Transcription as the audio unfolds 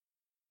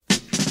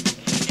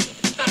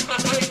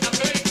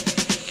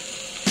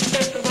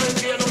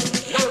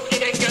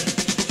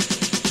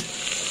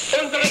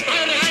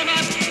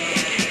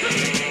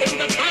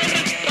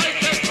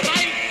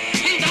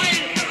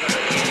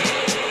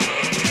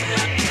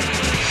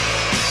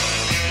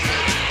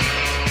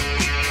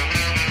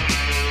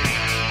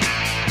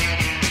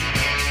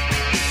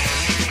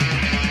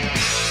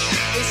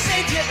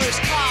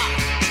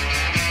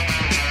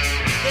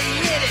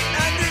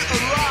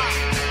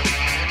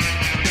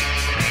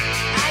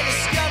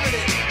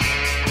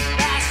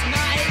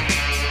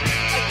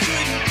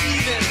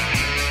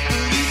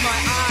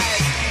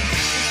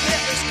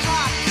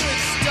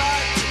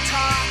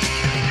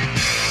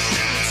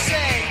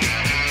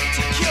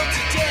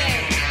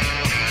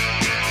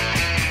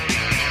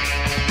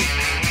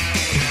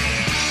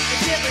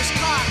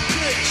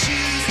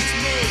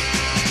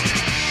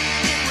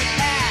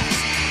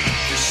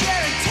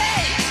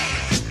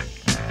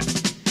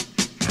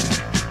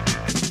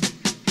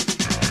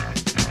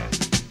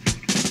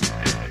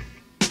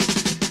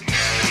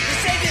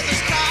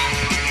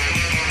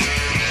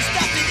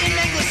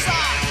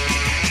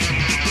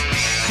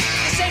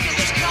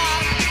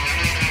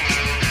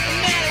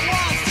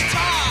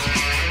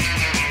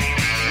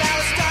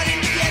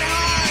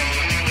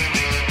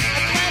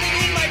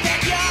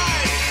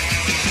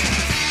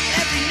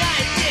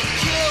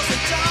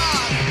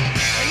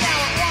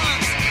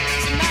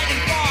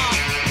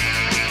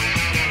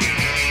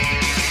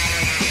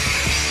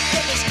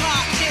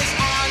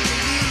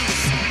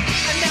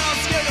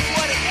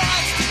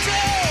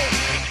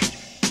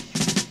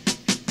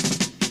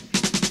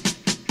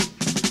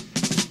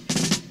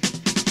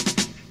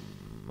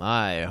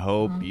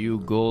hope you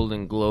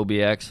Golden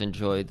Globiacs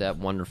enjoyed that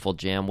wonderful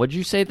jam. What did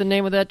you say the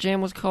name of that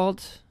jam was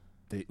called?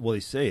 They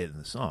say it in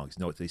the songs.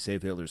 No, they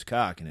save Hitler's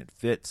cock, and it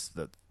fits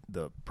the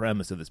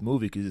premise of this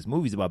movie because this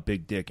movie's about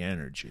big dick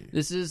energy.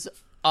 This is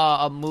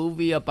a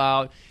movie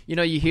about,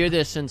 you hear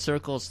this in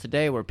circles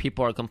today where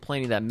people are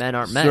complaining that men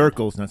aren't men.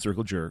 Circles, not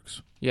circle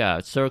jerks. Yeah,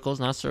 it's circles,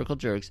 not circle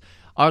jerks,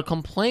 are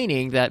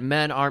complaining that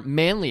men aren't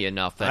manly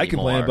enough anymore. I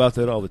complain about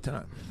that all the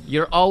time.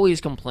 You're always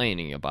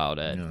complaining about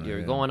it. Yeah,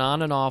 You're going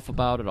on and off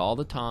about it all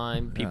the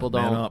time. People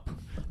don't. Man up.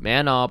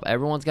 Man up.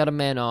 Everyone's got to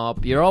man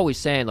up. You're always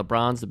saying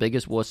LeBron's the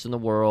biggest wuss in the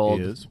world.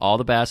 He is. All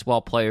the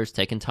basketball players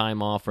taking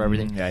time off for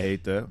everything. I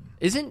hate that.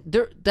 Isn't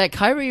there that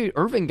Kyrie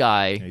Irving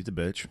guy? He's a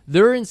bitch.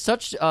 They're in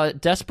such a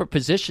desperate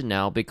position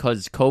now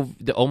because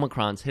the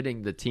Omicron's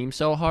hitting the team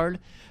so hard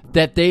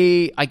that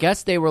I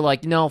guess they were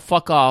like, no,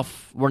 fuck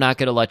off. We're not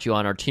going to let you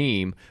on our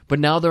team. But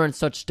now they're in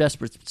such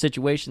desperate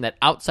situation that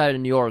outside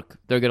of New York,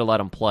 they're going to let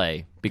them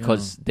play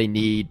because they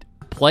need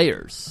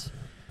players.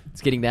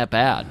 It's getting that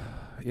bad.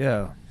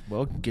 Yeah.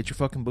 Well, get your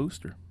fucking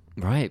booster.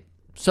 Right.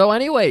 So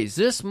anyways,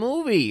 this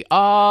movie.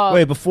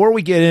 Wait, before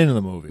we get into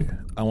the movie,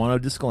 I want a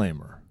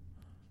disclaimer.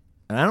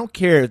 And I don't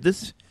care.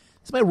 This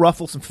might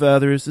ruffle some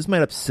feathers. This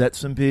might upset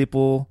some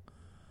people.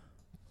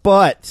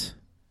 But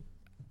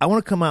I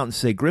want to come out and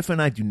say Griffin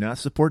and I do not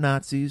support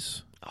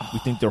Nazis. We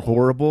think they're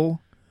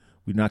horrible.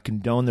 We do not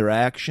condone their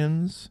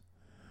actions.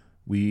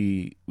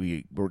 We're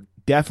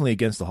definitely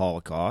against the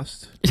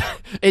Holocaust.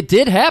 It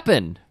did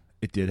happen.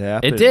 It did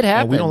happen. It did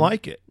happen. And we don't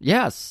like it.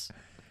 Yes.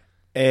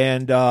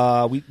 And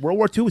World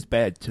War II was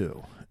bad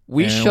too.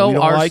 We and show we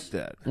don't like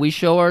that. We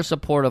show our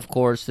support, of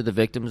course, to the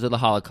victims of the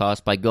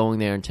Holocaust by going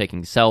there and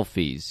taking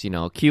selfies,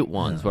 cute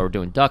ones where we're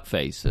doing duck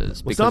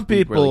faces because some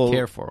people we really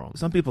care for them.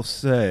 Some people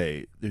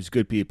say there's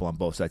good people on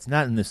both sides.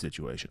 Not in this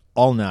situation.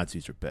 All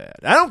Nazis are bad.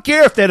 I don't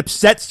care if that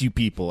upsets you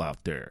people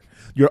out there.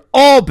 You're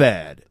all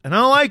bad, and I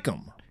don't like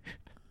them.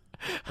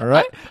 All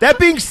right? That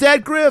being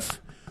said,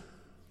 Griff,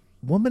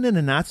 woman in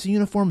a Nazi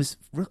uniform is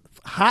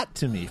hot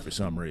to me for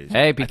some reason.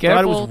 Hey, be I careful.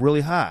 thought it was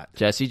really hot.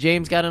 Jesse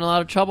James got in a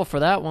lot of trouble for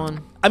that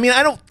one. I mean,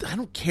 I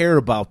don't care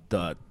about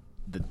the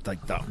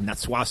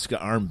swastika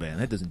armband.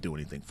 That doesn't do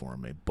anything for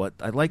me. But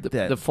I like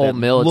the full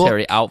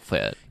military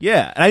outfit.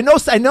 Yeah, and I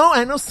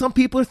know. Some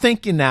people are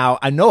thinking now.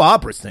 I know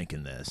Aubra's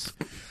thinking this.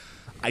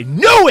 I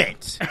knew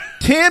it.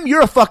 Tim,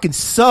 you're a fucking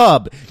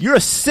sub. You're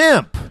a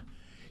simp.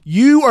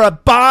 You are a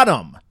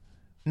bottom.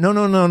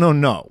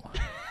 No.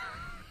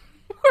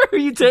 Where are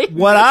you taking?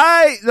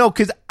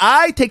 Because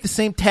I take the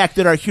same tack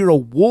that our hero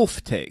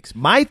Wolf takes.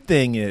 My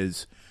thing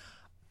is,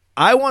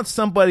 I want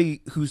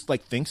somebody who's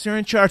like thinks they're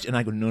in charge, and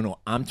I go, no,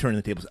 I'm turning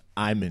the tables.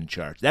 I'm in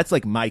charge. That's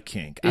like my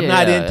kink. I'm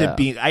not into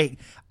being. I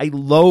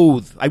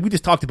loathe. We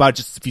just talked about it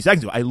just a few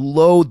seconds ago. I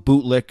loathe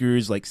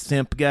bootlickers, like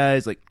simp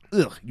guys. Like,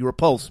 ugh, you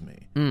repulse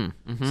me.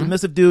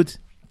 Submissive dudes,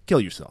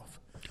 kill yourself.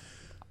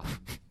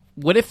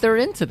 What if they're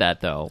into that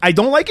though? I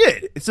don't like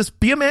it. It's just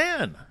be a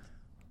man.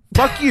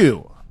 Fuck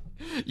you.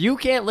 You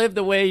can't live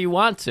the way you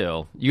want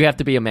to. You have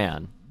to be a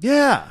man.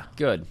 Yeah.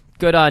 Good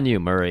on you,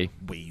 Murray.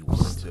 Way you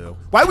want to.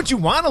 Why would you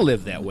want to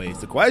live that way is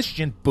the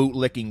question.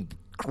 Bootlicking,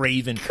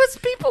 craven. Because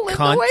people live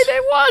cunt. the way they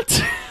want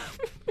to.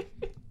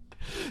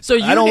 So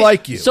I don't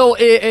like you. So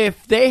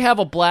if they have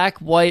a black,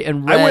 white,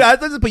 and red...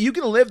 but you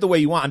can live the way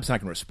you want. I'm just not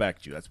going to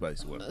respect you. That's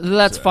basically what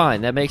That's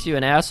fine. That makes you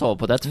an asshole,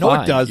 but that's fine.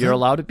 No, it doesn't. You're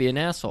allowed to be an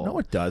asshole. No,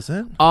 it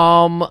doesn't.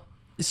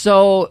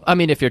 So, I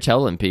mean, if you're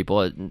telling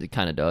people, it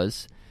kind of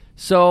does.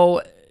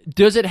 So...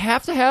 Does it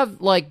have to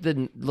have like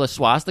the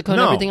swastika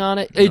and everything on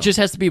it? No. It just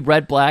has to be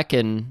red, black,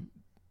 and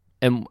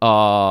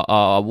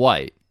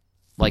white.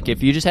 Like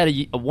if you just had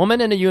a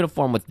woman in a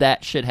uniform with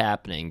that shit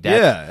happening,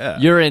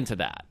 you're into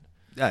that.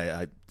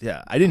 Yeah.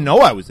 I didn't know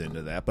I was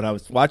into that, but I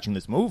was watching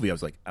this movie. I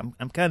was like,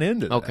 I'm kind of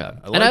into that. Okay.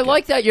 I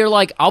like that you're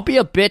like, I'll be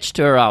a bitch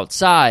to her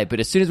outside, but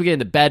as soon as we get in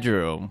the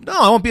bedroom... No,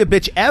 I won't be a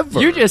bitch ever.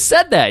 You just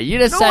said that. You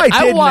just said,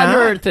 I want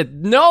her to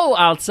know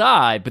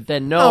outside, but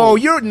then no.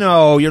 You're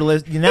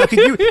listening now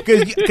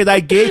because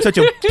I gave such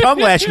a tongue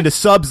lashing to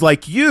subs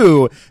like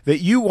you that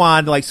you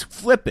want to like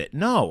flip it.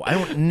 No, I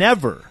don't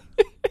never.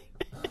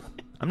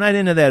 I'm not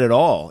into that at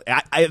all.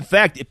 In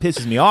fact, it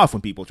pisses me off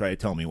when people try to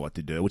tell me what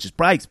to do, which is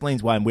probably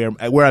explains why I'm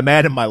where I'm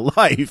at in my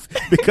life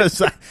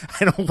because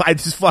I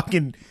just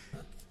fucking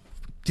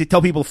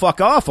tell people to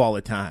fuck off all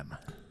the time.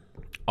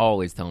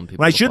 Always telling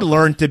people. When I should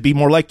learn to be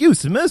more like you,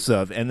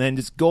 submissive, and then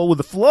just go with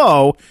the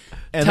flow,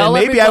 and then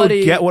maybe I would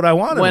get what I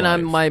want. When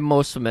I'm my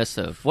most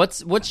submissive,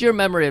 what's your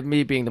memory of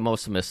me being the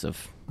most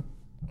submissive?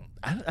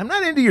 I'm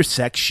not into your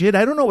sex shit.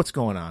 I don't know what's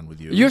going on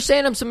with you. You're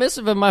saying I'm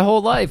submissive in my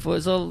whole life.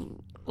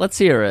 Let's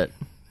hear it.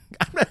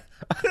 I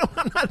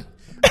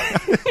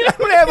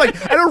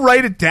don't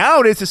write it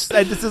down. It's just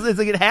like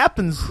it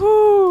happens.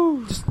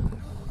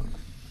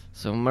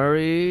 So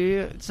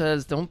Murray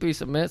says, "Don't be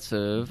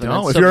submissive."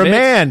 No, if you're a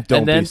man,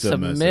 don't be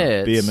submissive.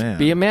 Submit. Be a man.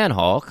 Be a man,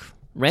 Hulk.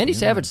 Randy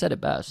Savage said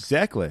it best.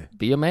 Exactly.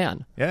 Be a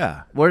man.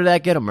 Yeah. Where did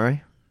that get him,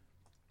 Murray?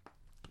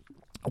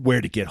 Where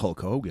to get Hulk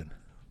Hogan?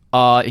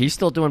 He's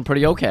still doing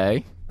pretty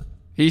okay.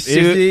 He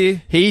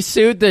sued. He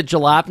sued the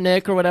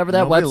Jalopnik or whatever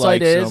that Nobody website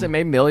likes is, him. and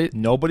made millions.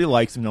 Nobody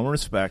likes him. No one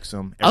respects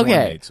him.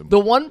 Everyone hates him. The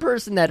one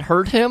person that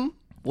hurt him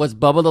was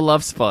Bubba the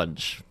Love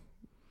Sponge.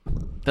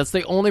 That's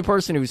the only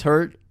person who's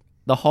hurt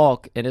the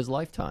Hulk in his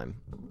lifetime.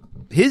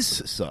 His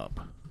sub.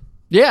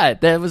 Yeah,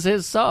 that was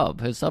his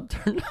sub. His sub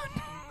turned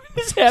on.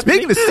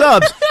 Speaking of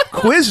subs,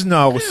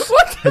 Quiznos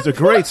has a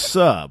great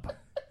sub.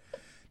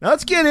 Now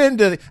let's get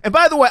into and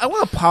by the way, I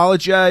want to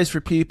apologize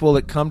for people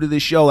that come to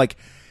this show. Like,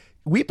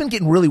 we've been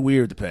getting really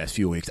weird the past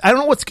few weeks. I don't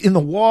know what's in the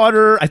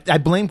water. I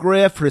blame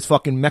Griff for his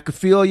fucking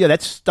mechaphilia.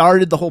 That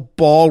started the whole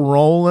ball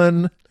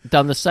rolling.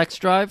 Down the sex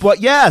drive? But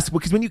yes,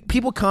 because when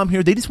people come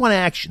here, they just want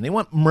action. They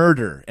want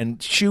murder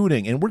and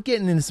shooting. And we're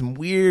getting into some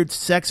weird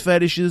sex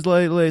fetishes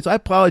lately. So I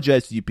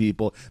apologize to you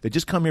people that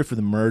just come here for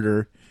the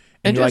murder.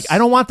 And you're like, I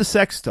don't want the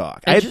sex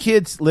talk. I have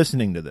kids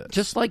listening to this.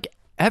 Just like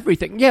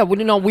everything. Yeah,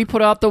 well, we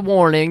put out the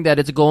warning that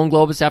it's a Golden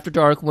Globe, it's after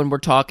dark when we're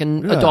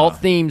talking adult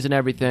themes and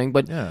everything.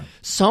 But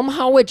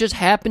somehow it just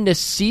happened to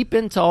seep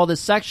into all this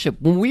sex shit.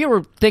 When we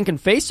were thinking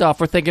Face Off,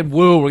 we're thinking,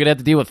 whoa, we're going to have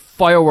to deal with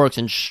fireworks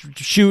and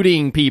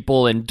shooting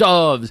people and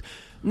doves.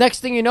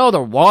 Next thing you know,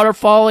 they're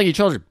waterfalling each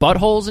other's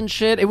buttholes and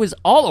shit. It was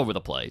all over the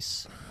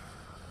place.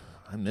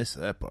 I missed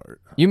that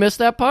part. You missed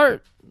that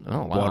part?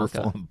 Oh, wow.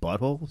 Waterfalling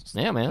buttholes?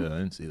 Yeah, man. Yeah, I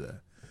didn't see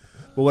that.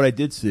 But what I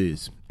did see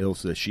is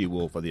Ilsa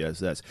She-Wolf of the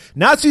SS.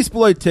 Nazi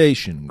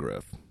exploitation,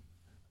 Griff.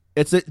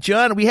 It's a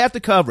genre we have to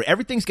cover.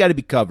 Everything's got to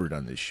be covered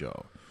on this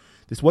show.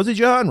 This was a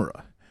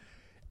genre.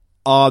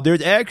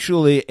 There's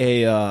actually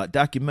a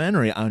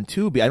documentary on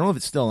Tubi. I don't know if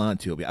it's still on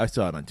Tubi. I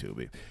saw it on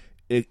Tubi.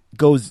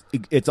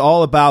 It's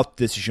all about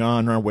this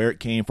genre, where it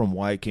came from,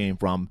 why it came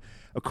from.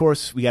 Of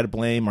course, we got to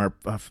blame our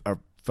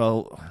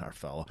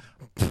fellow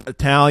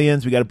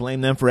Italians. We got to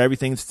blame them for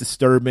everything that's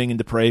disturbing and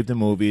depraved in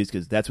movies,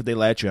 because that's what they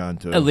latch on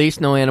to. At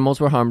least no animals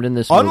were harmed in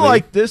this movie.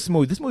 Unlike this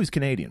movie's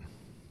Canadian.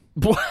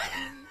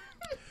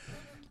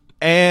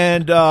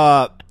 And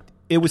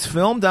it was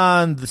filmed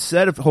on the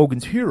set of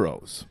Hogan's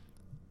Heroes.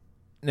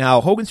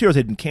 Now, Hogan's Heroes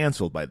had been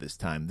canceled by this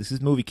time.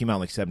 This movie came out in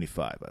like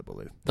 75, I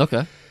believe.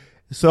 Okay.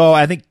 So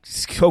I think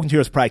Hogan's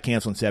Heroes probably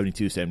canceled in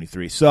 72,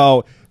 73.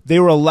 So they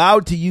were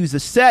allowed to use the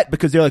set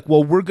because they're like,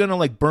 well, we're going to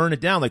like burn it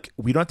down. Like,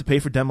 we don't have to pay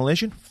for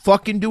demolition.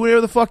 Fucking do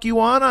whatever the fuck you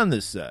want on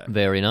this set.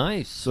 Very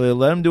nice. So they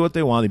let them do what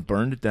they want. They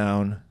burned it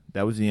down.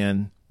 That was the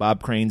end.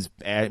 Bob Crane's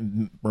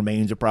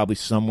remains are probably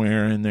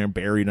somewhere in there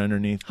buried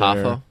underneath there.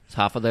 Hoffa. Is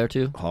Hoffa there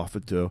too?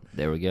 Hoffa too.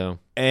 There we go.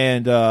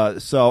 And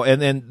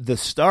and then the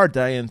star,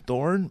 Diane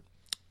Thorne,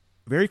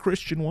 very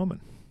Christian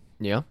woman.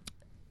 Yeah.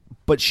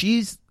 But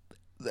she's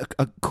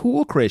a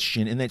cool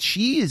Christian in that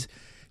she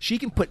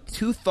can put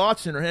two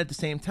thoughts in her head at the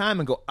same time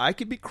and go, I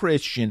could be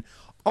Christian.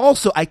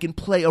 Also, I can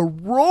play a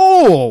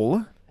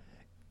role.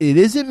 It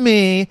isn't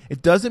me.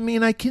 It doesn't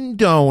mean I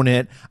condone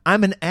it.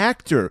 I'm an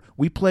actor.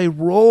 We play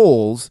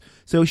roles.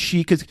 So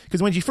because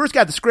when she first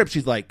got the script,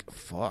 she's like,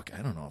 fuck,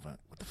 I don't know what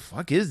the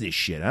fuck is this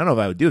shit? I don't know if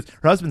I would do this.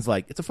 Her husband's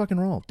like, it's a fucking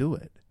role. Do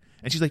it.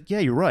 And she's like, yeah,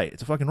 you're right.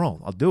 It's a fucking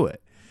role. I'll do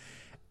it.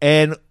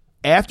 And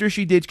after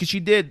she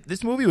did,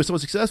 this movie was so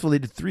successful, they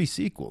did 3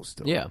 sequels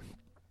to it. Yeah.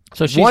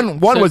 So one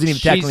wasn't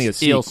even technically a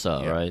sequel.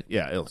 Ilsa, right?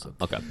 Yeah, Ilsa.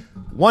 Okay.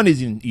 One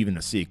isn't even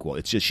a sequel.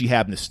 It's just she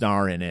happened to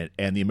star in it,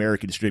 and the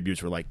American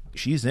distributors were like,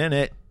 she's in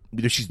it.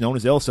 She's known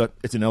as Ilsa.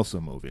 It's an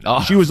Ilsa movie.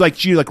 Oh. She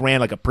ran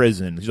like a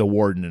prison. She's a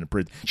warden in a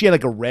prison. She had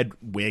like a red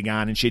wig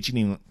on and shit. She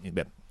didn't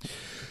even.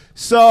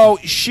 So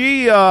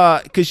she,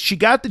 because she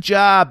got the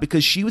job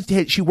because she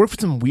worked for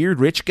some weird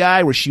rich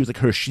guy where she was like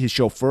his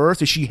chauffeur,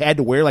 so she had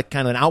to wear like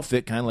kind of an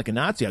outfit, kind of like a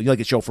Nazi. You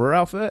like a chauffeur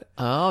outfit?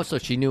 Oh, so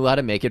she knew how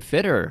to make it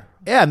fit her.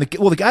 Yeah, and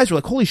the guys were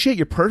like, "Holy shit,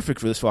 you're perfect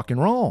for this fucking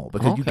role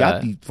because you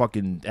got the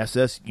fucking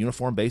SS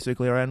uniform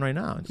basically right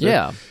now." So,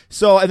 yeah.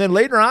 So, and then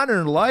later on in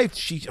her life,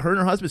 her and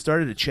her husband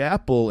started a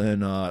chapel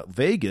in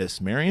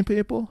Vegas, marrying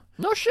people.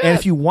 No shit. And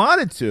if you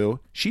wanted to,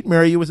 she'd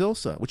marry you as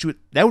Ilsa,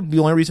 that would be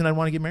the only reason I'd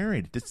want to get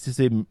married. Just to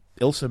say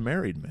Ilsa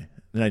married me,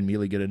 then I'd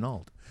immediately get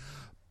annulled.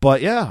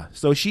 But yeah,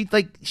 so she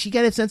got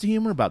a sense of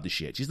humor about the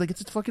shit. She's like,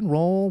 it's a fucking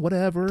role,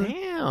 whatever.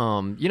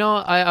 Damn.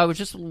 I was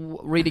just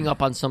reading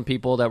up on some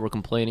people that were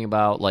complaining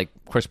about like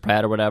Chris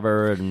Pratt or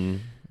whatever,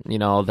 and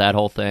that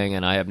whole thing,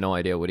 and I have no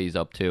idea what he's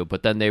up to.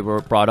 But then they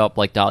were brought up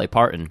like Dolly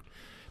Parton,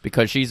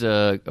 because she's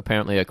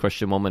apparently a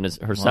Christian woman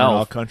herself. Well,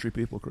 all country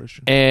people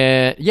Christian.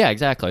 And yeah,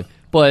 exactly.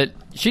 But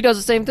she does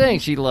the same thing.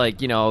 She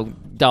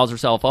dolls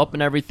herself up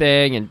and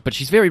everything, but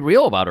she's very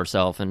real about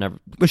herself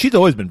But she's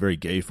always been very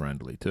gay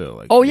friendly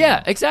too.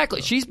 Like, exactly.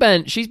 So. She's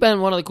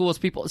been one of the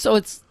coolest people. So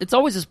it's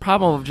always this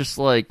problem of just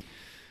like,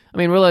 I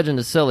mean, religion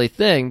is a silly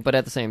thing, but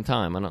at the same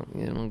time, I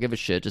don't give a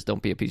shit. Just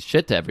don't be a piece of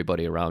shit to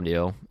everybody around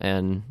you.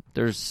 And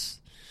there's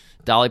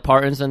Dolly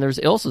Partons and there's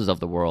Ilsas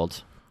of the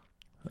world.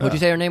 What'd you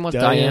say her name was?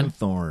 Diane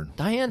Thorne.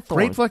 Diane Thorne.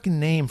 Great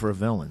fucking name for a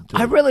villain, too.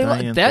 I really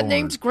like that. Thorne.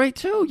 Name's great,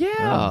 too.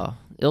 Yeah.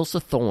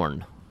 Ilsa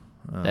Thorne.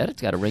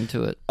 It's got a ring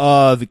to it.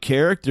 The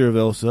character of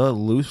Ilsa,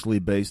 loosely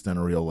based on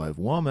a real-life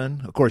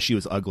woman. Of course, she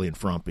was ugly and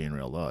frumpy in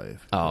real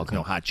life. Oh, okay.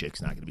 Hot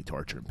chick's not going to be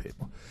torturing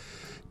people.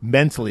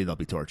 Mentally, they'll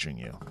be torturing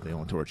you. They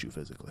won't torture you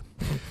physically.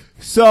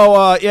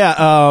 So,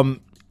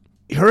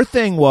 her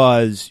thing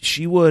was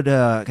she would.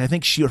 I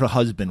think her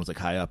husband was like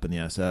high up in the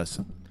SS.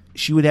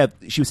 She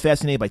was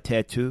fascinated by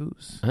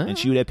tattoos, and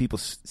she would have people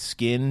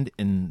skinned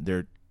and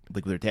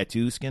with their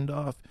tattoos skinned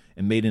off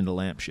and made into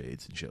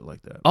lampshades and shit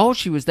like that. Oh,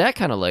 she was that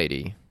kind of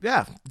lady.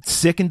 Yeah,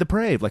 sick and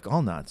depraved, like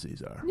all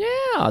Nazis are.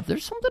 Yeah,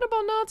 there's something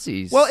about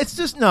Nazis. Well, it's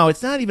just no,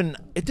 it's not even.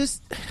 It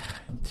just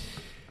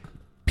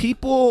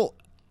people.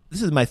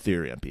 This is my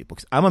theory on people.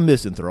 'Cause I'm a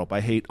misanthrope. I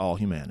hate all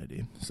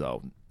humanity.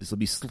 So this will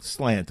be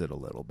slanted a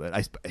little bit.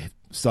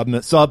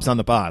 Subs on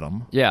the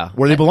bottom. Yeah.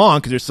 Where they belong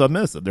because they're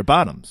submissive. They're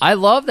bottoms. I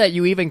love that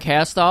you even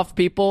cast off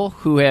people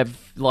who have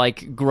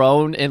like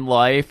grown in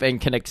life and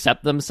can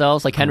accept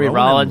themselves. Like Henry Grown in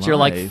Rollins, you're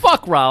like, life.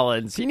 fuck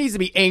Rollins. He needs to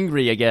be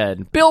angry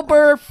again. Bill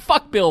Burr,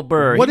 fuck Bill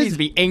Burr. He needs to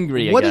be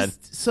angry what again. does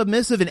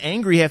submissive and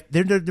angry have?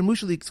 They're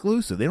mutually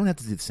exclusive. They don't have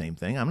to do the same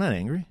thing. I'm not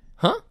angry.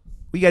 Huh?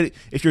 We got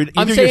if you're.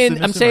 I'm either saying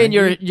you're submissive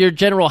or angry. your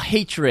general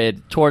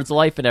hatred towards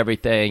life and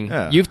everything.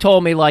 Yeah. You've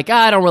told me like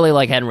I don't really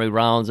like Henry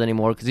Rollins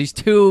anymore because he's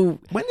too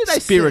When did I say-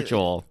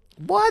 spiritual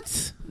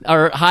What?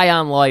 or high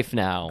on life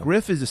now.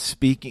 Griff is just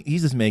speaking.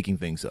 He's just making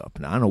things up.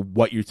 Now I don't know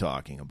what you're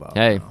talking about.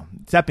 Hey, now.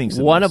 Stop being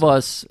submissive. One of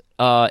us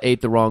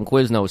ate the wrong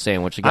Quizno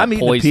sandwich and got I'm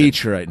eating poisoned. a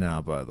peach right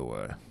now, by the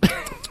way.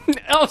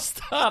 Oh,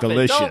 stop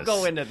Delicious. it! Don't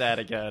go into that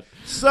again.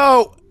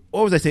 So,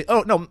 what was I saying?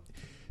 Oh, no.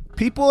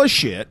 People are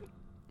shit,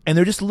 and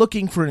they're just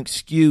looking for an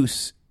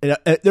excuse.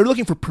 They're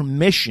looking for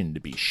permission to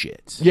be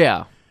shit.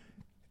 Yeah.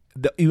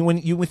 When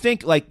you would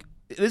think, like,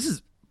 this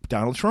is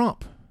Donald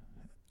Trump.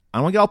 I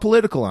don't want to get all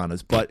political on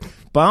us, but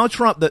Donald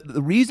Trump,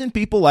 the reason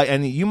people like,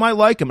 and you might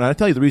like him, and I'll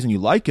tell you the reason you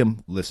like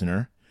him,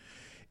 listener,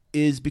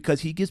 is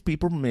because he gives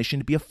people permission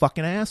to be a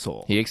fucking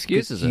asshole. He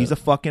excuses He's it.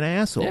 a fucking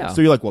asshole. Yeah.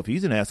 So you're like, well, if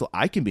he's an asshole,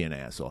 I can be an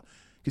asshole.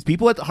 Because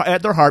people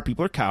at their heart,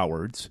 people are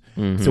cowards.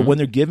 Mm-hmm. So when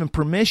they're given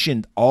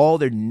permission, all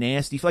their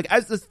nasty, like,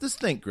 let's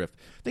think, Griff.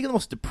 Think of the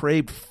most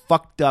depraved,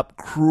 fucked up,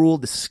 cruel,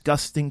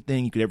 disgusting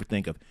thing you could ever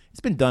think of. It's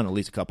been done at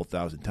least a couple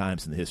thousand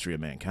times in the history of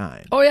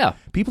mankind. Oh yeah.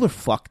 People are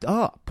fucked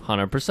up.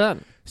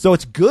 100%. So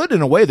it's good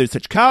in a way they're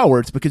such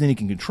cowards because then you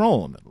can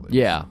control them at least.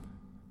 Yeah.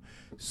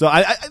 So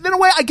in a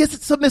way, I guess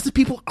submissive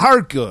people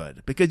are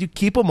good because you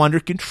keep them under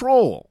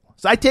control.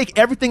 So I take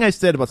everything I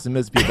said about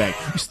submissive people back.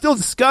 You still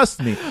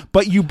disgust me,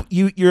 but you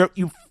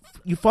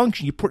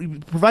function. You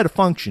provide a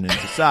function in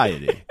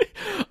society.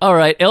 All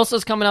right,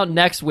 Ilsa's coming out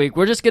next week.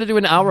 We're just gonna do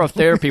an hour of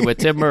therapy with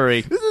Tim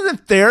Murray. This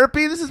isn't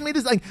therapy. This is me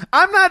just like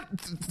I'm not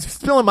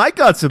spilling my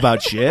guts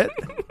about shit.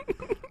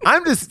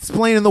 I'm just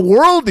explaining the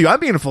world to you. I'm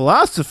being a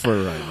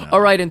philosopher right now. All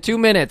right, in 2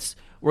 minutes,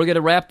 we're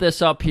gonna wrap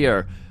this up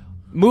here.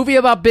 Movie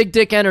about big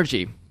dick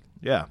energy.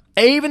 Yeah.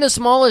 Even the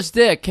smallest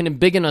dick can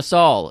embiggen us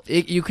all.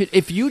 You could,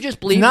 if you just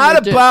believe. It's in not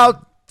your dick-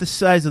 about the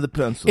size of the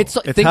pencil. It's-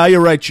 It's think- how you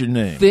write your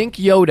name. Think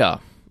Yoda.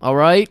 All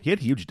right. He had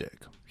a huge dick.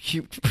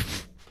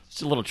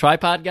 Just a little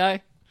tripod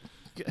guy.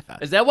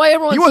 Is that why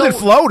everyone's He wasn't so,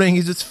 floating.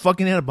 He just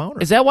fucking had a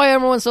boner. Is that why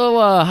everyone's so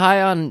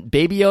high on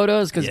baby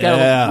Yodas? Because he's got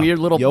Yeah. a weird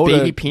little Yoda-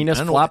 baby penis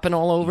I don't know- flopping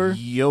all over.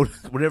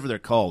 Yoda, whatever they're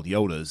called,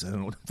 Yodas. I don't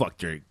know what the fuck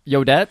they're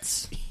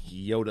Yodettes.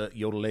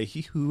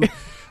 Yodelay.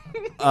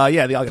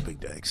 Yeah, they all got big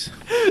dicks.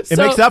 It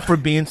So- makes up for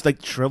being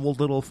like shriveled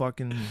little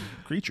fucking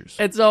creatures.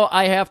 And so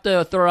I have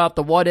to throw out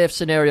the what if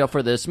scenario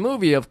for this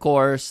movie, of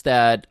course,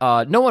 that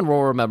no one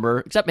will remember,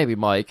 except maybe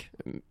Mike.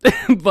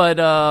 But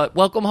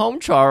Welcome Home,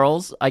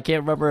 Charles. I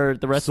can't remember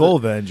the rest Soul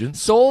of it.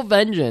 Vengeance. Soul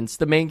Vengeance,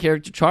 the main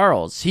character,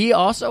 Charles. He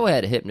also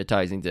had a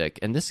hypnotizing dick.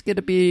 And this is going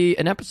to be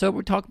an episode where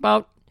we talk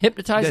about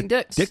hypnotizing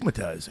dicks.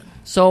 Dickmatizing.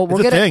 So It's we're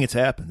a going to. thing. It's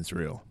happened. It's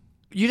real.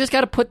 You just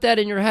got to put that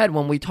in your head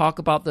when we talk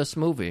about this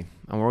movie.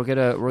 And we're going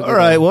to. All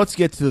right, well, let's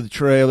get to the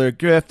trailer.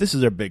 Griff, this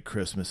is our big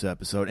Christmas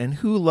episode. And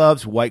who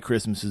loves White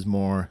Christmases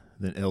more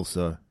than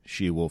Ilsa,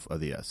 She-Wolf of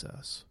the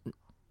SS?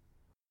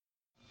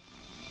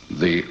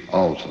 The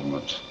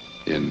ultimate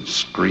in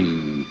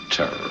screen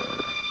terror.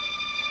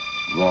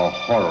 The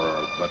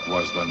horror that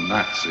was the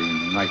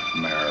Nazi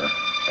nightmare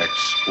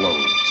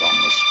explodes on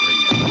the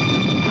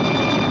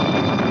screen.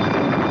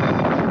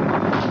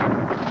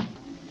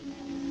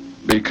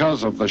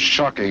 Because of the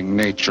shocking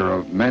nature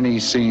of many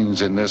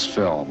scenes in this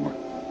film,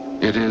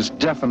 it is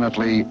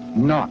definitely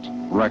not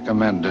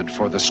recommended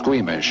for the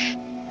squeamish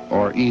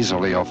or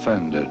easily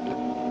offended.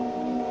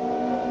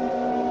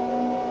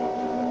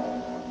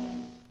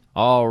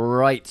 All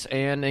right.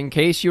 And in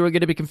case you were going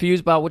to be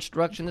confused about which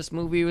direction this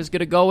movie was going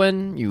to go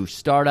in, you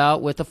start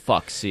out with a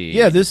fuck scene.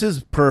 Yeah, this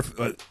is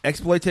perfect.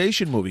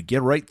 Exploitation movie.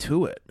 Get right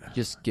to it.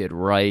 Just get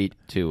right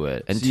to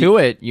it. And See- to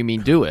it, you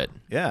mean do it.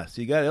 Yeah,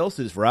 so you got Ilsa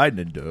just riding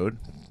a dude.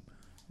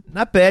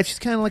 Not bad. She's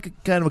kind of like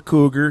a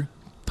cougar.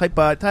 Tight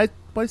body.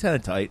 Body's kind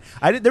of tight.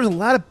 There was a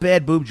lot of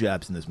bad boob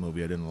jobs in this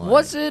movie. I didn't like.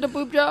 Was it a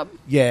boob job?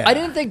 Yeah. I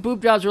didn't think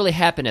boob jobs really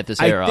happened at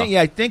this era.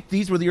 I think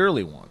these were the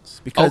early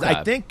ones because Okay.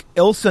 I think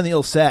Ilsa and the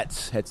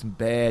Ilsettes had some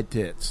bad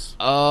tits.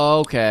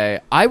 Okay.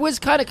 I was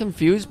kind of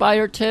confused by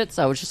her tits.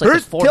 I was just like, Her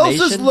this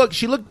formation. Ilsa's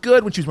she looked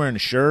good when she was wearing a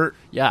shirt.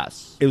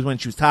 Yes. It was when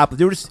she was topless.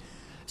 They were just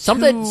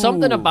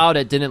Something about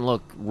it didn't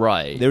look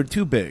right. They were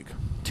too big.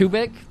 Too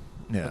big?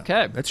 Yeah.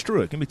 Okay. That's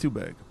true. It can be too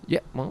big. Yeah,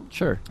 well,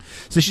 sure.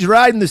 So she's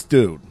riding this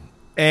dude,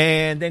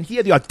 And then he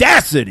had the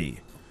audacity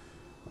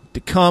to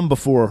come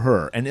before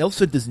her, and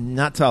Ilsa does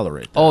not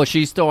tolerate that. Oh,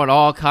 she's throwing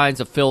all kinds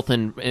of filth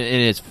in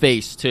his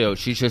face, too.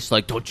 She's just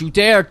like, don't you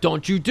dare,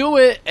 don't you do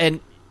it, and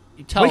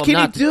you tell What him can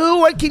not you do?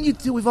 What can you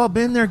do? We've all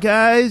been there,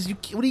 guys.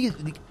 What do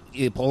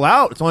you pull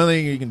out? It's the only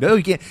thing you can do.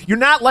 You can't. You're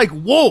not like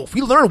Wolf.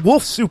 We learn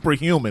Wolf's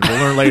superhuman. We'll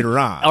learn later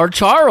on. Or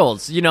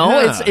Charles, you know?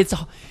 Yeah. It's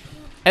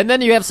and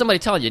then you have somebody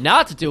telling you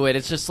not to do it.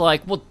 It's just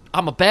like, well,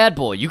 I'm a bad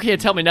boy. You can't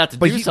tell me not to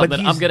do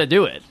something. I'm going to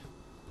do it.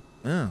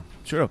 Yeah,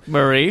 true.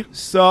 Marie?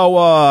 So,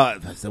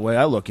 that's the way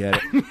I look at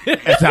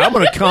it. I'm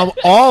going to come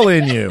all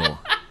in you.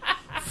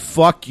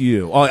 Fuck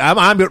you. Oh,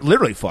 I'm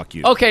literally fuck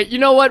you. Okay, you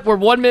know what? We're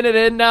 1 minute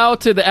in now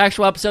to the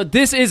actual episode.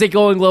 This is a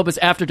Going Globus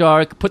After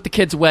Dark. Put the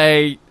kids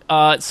away.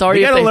 Sorry,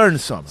 You if got to they learn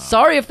somehow.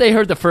 Sorry if they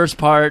heard the first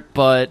part,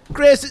 but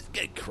Chris.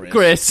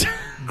 Chris.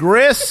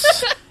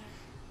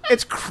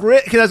 It's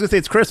Chris. Because I was going to say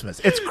it's Christmas.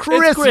 It's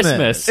Christmas.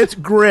 Christmas. It's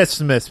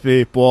Christmas,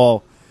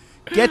 people.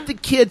 Get the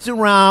kids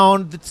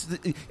around.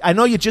 I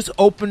know you just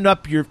opened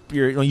up your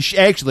you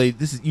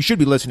should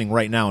be listening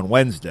right now on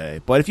Wednesday.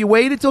 But if you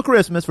wait until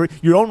Christmas for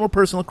your own more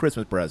personal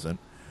Christmas present,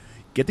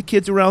 get the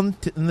kids around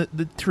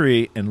the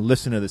tree and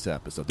listen to this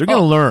episode. They're going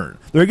to learn.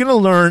 They're going to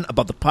learn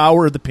about the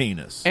power of the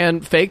penis.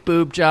 And fake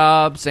boob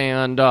jobs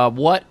and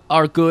what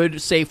are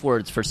good safe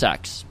words for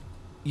sex.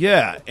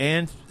 Yeah,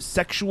 and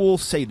sexual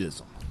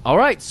sadism. All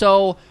right,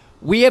 so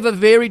we have a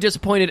very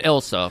disappointed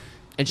Ilsa,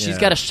 and she's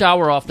got to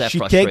shower off that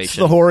frustration. She takes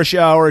the horror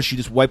shower. She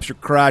just wipes her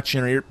crotch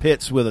and her ear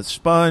pits with a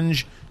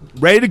sponge,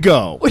 ready to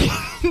go.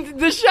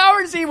 The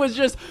shower scene was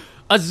just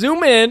a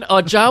zoom in,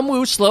 a John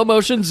Woo slow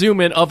motion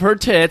zoom in of her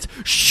tits.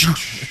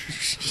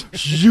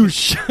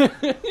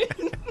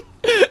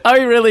 I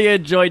really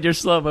enjoyed your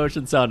slow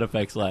motion sound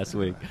effects last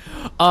week.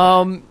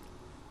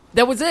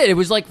 That was it. It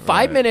was like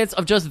 5 minutes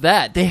of just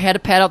that. They had to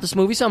pad out this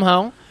movie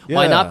somehow. Yeah.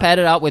 Why not pad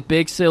it out with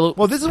big silhouette?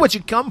 Well, this is what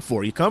you come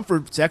for. You come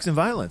for sex and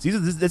violence.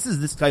 This is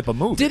this type of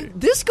movie.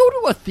 Did this go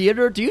to a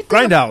theater? Do you think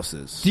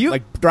Grindhouses? Do you-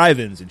 like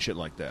drive-ins and shit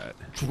like that?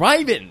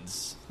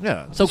 drive-ins?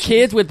 Yeah. So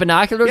kids with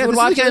binoculars Yeah, would this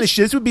watch is the kind of this?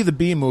 shit. This would be the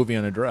B movie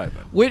on a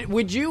drive-in.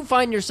 Would you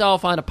find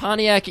yourself on a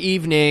Pontiac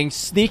evening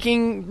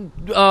sneaking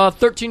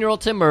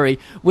 13-year-old Tim Murray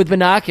with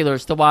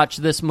binoculars to watch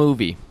this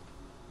movie?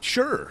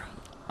 Sure.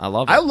 I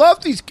love it. I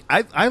love these.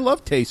 I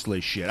love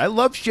tasteless shit. I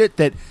love shit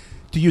that,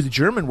 to use a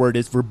German word,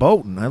 is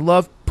verboten. I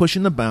love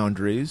pushing the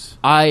boundaries.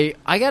 I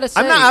gotta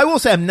say, I will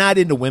say I'm not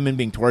into women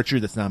being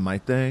tortured. That's not my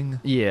thing.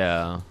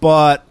 yeah,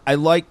 But I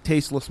like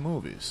tasteless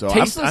movies. So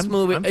Tasteless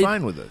movie- I'm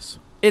fine with this.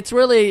 it's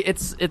really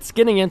it's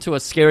getting into a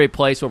scary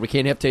place where we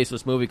can't have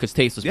tasteless movie because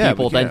tasteless Yeah,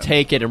 people we then can't.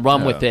 take it and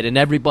run Yeah. with it, and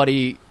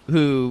everybody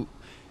who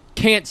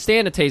can't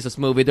stand a tasteless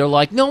movie, they're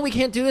like, no, we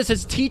can't do this.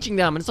 It's teaching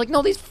them, and it's like,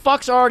 no, these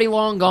fucks are already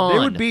long gone.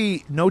 There would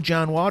be no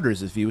John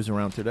Waters if he was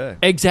around today.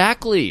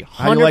 exactly 100%.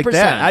 How do you like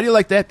that? How do you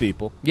like that,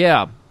 people?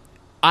 Yeah,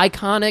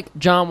 iconic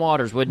John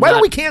Waters would. Why not...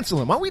 don't we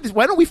cancel him?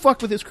 Why don't we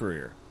fuck with his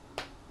career?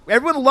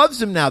 Everyone loves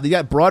him now. They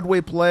got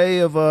Broadway play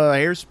of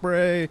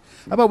Hairspray.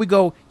 How about we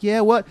go?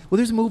 Yeah, what? Well,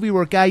 there's a movie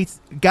where a guy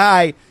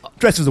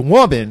dressed as a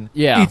woman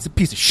eats a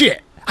piece of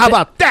shit. How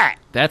about that?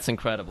 That's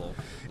incredible.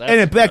 That's And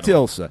then back to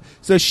incredible. Ilsa.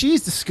 So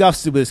she's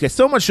disgusted with this guy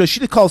so much so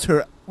she calls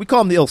her. We call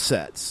them the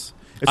Ilsets.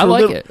 I her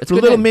like little, it. It's her a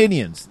good little name.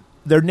 minions.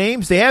 Their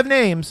names. They have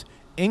names.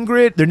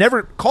 Ingrid. They're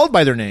never called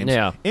by their names.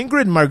 Yeah.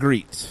 Ingrid and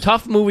Marguerite.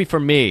 Tough movie for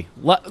me.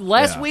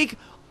 Last Yeah. week,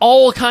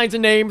 all kinds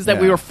of names that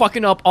we Yeah. were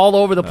fucking up all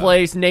over the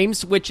place. Name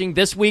switching.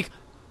 This week,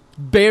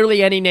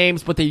 barely any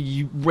names, but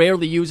they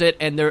rarely use it.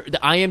 And the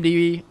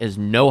IMDb is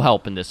no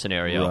help in this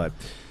scenario. Right.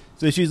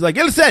 So she's like,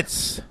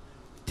 Ilsets,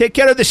 take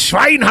care of the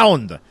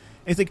Schweinhound. And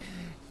he's like,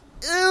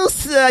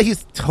 Ilsa.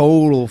 He's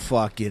total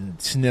fucking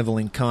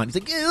sniveling cunt. He's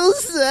like,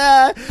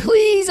 Ilsa,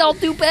 Please, I'll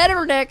do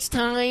better next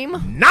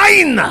time.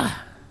 Nein!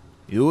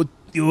 You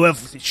have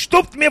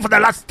stopped me for the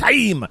last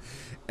time.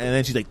 And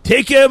then she's like,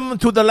 take him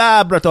to the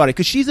laboratory.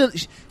 Because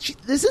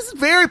this is a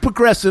very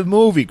progressive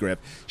movie, Griff.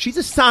 She's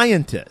a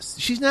scientist.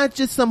 She's not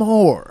just some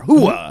whore.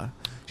 Hooah.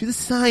 She's a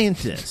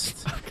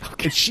scientist.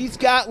 And she's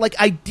got, like,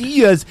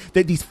 ideas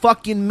that these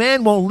fucking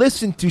men won't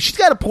listen to. She's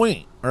got a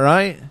point, all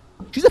right?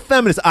 She's a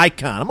feminist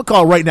icon. I'm going to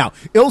call her right now.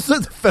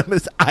 Ilsa's a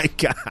feminist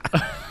icon.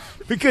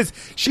 Because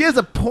she has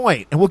a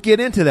point, and we'll get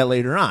into that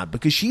later on,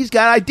 because she's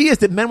got ideas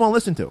that men won't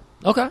listen to.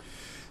 Okay.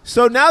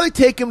 So now they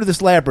take him to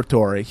this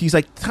laboratory. He's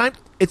like,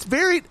 it's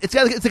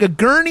like a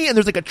gurney, and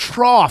there's like a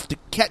trough to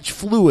catch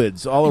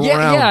fluids all around.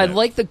 Yeah, I it.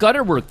 like the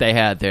gutter work they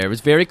had there. It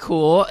was very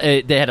cool.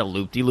 They had a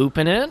loop-de-loop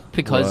in it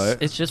because Right.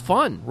 it's just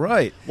fun.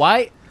 Right.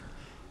 Why?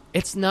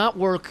 It's not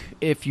work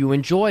if you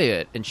enjoy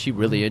it, and she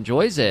really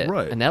enjoys it.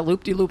 Right. And that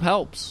loop-de-loop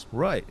helps.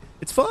 Right.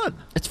 It's fun.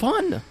 It's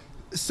fun.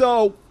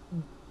 So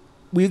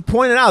we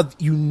pointed out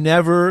you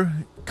never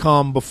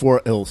come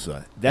before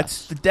Ilsa.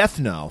 That's the death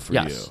knell for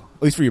Yes. you.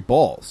 At least for your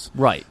balls.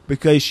 Right.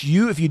 Because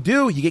if you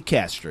do, you get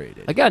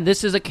castrated. Again,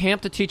 this is a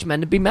camp to teach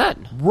men to be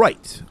men.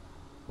 Right.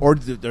 Or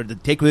to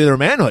take away their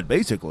manhood,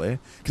 basically.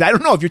 Because I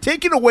don't know, if you're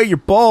taking away your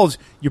balls,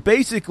 you're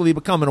basically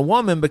becoming a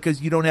woman because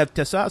you don't have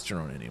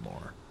testosterone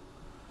anymore.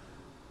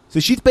 So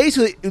she's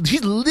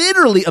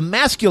literally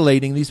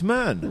emasculating these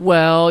men.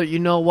 Well, you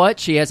know what?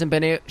 She hasn't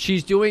been.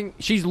 She's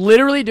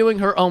literally doing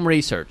her own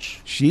research.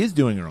 She is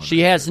doing her own.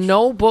 She has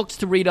no books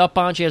to read up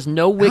on. She has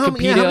no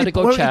Wikipedia to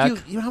go check.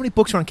 You know how many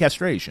books are on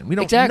castration? We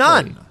don't. Exactly.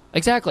 None.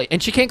 Exactly,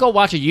 and she can't go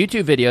watch a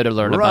YouTube video to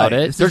learn about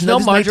it. This There's is- no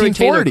this is Marjorie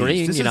Taylor 1940s.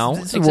 Greene. This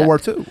is Exact- World War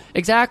II.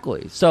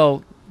 Exactly.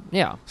 So,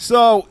 yeah.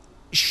 So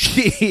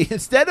she,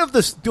 instead of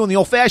doing the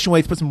old-fashioned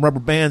way, to put some rubber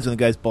bands on the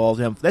guy's balls.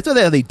 That's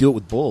how they do it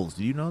with bulls.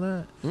 Do you know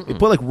that? They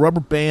put like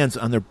rubber bands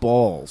on their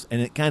balls,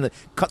 and it kind of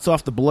cuts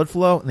off the blood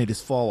flow, and they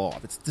just fall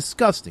off. It's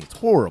disgusting. It's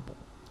horrible.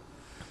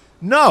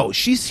 No,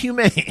 she's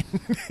humane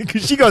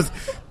because she goes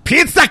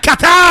pizza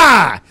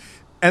kata,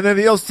 and then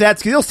the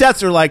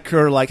Ilsats are like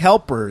her like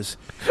helpers,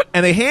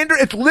 and they hand her.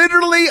 It's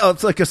literally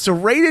it's like a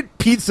serrated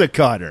pizza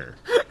cutter.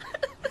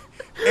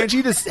 And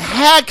she just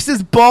hacks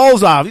his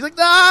balls off. He's like,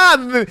 ah!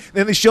 And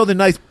then they show the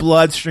nice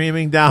blood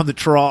streaming down the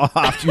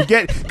trough. You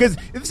get because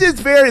it's a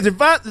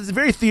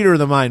very theater of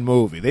the mind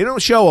movie. They don't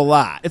show a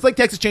lot. It's like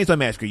Texas Chainsaw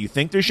Massacre. You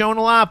think they're showing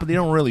a lot, but they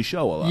don't really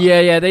show a lot.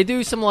 Yeah. They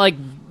do some like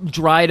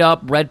dried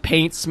up red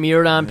paint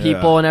smeared on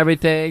people and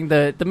everything.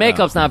 The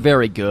makeup's not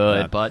very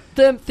good, but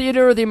the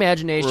theater of the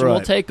imagination will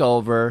take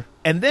over.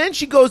 And then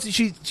she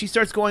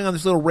starts going on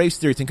this little race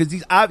theory thing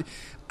because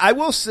I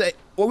will say.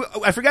 Well,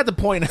 I forgot to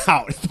point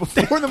out,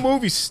 before the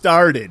movie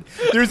started,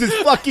 there's this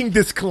fucking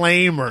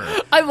disclaimer.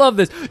 I love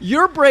this.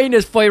 Your brain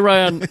is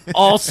firing on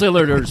all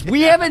cylinders.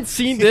 We haven't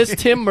seen this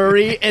Tim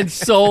Murray in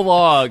so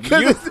long.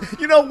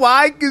 You know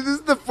why? Because this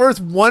is the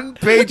first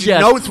one-page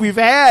notes we've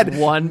had.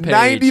 1 page.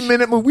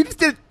 90-minute movie.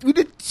 We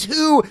did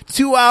two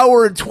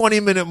 2-hour and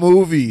 20-minute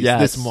movies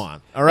this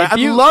month. All right?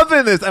 I'm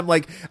loving this. I'm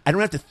like, I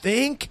don't have to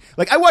think.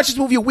 Like, I watched this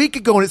movie a week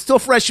ago, and it's still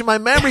fresh in my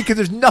memory because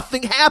there's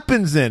nothing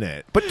happens in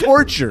it but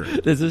torture.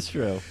 This is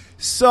true.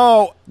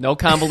 So no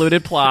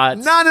convoluted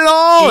plots. Not at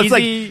all. Easy. It's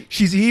like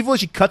she's evil.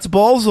 She cuts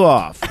balls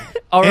off.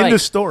 All right. End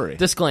of story.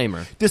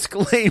 Disclaimer.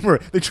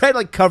 They try to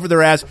like cover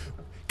their ass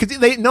because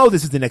they know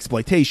this is an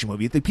exploitation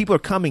movie. The people are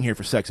coming here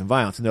for sex and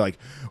violence, and they're like,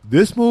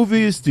 "This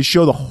movie is to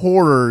show the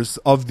horrors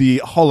of the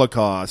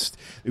Holocaust.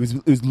 It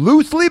was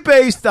loosely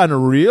based on a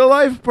real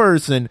life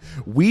person.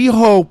 We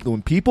hope that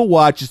when people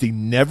watch this, they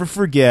never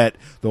forget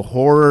the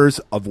horrors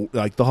of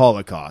like the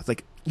Holocaust."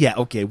 Like, yeah,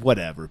 okay,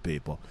 whatever,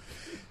 people.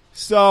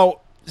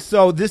 So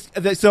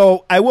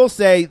I will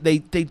say they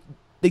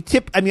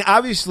tip. I mean,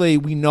 obviously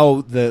we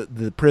know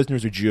the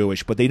prisoners are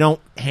Jewish, but they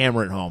don't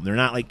hammer it home. They're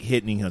not like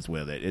hitting us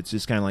with it. It's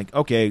just kind of like,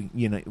 okay,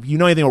 if you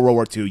know anything about World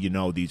War II, you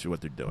know these are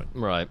what they're doing.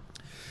 Right.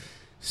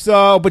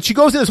 So, but she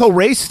goes to this whole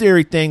race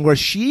theory thing where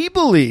she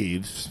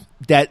believes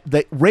that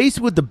the race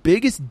with the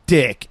biggest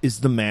dick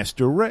is the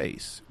master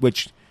race,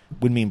 which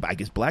would mean, I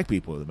guess, black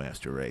people are the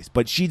master race.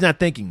 But she's not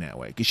thinking that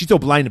way because she's so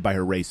blinded by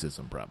her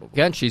racism, probably.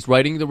 Again, she's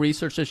writing the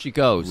research as she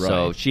goes. Right.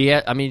 So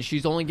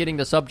she's only getting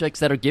the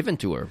subjects that are given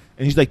to her.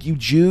 And she's like, you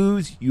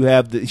Jews, you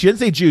have the... She didn't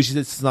say Jews. She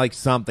said it's like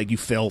something, you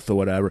filth or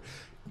whatever.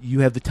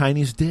 You have the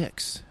tiniest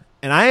dicks.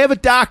 And I have a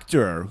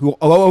doctor who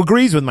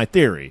agrees with my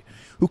theory,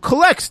 who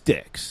collects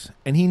dicks.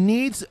 And he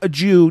needs a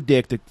Jew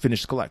dick to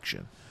finish the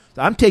collection.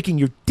 So I'm taking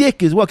your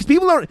dick as well. Because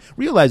people don't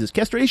realize this.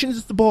 Castration is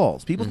just the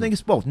balls. People think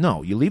it's both.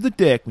 No, you leave the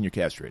dick when you're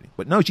castrating.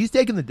 But no, she's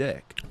taking the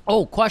dick.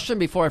 Oh, question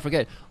before I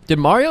forget. Did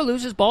Mario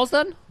lose his balls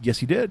then? Yes,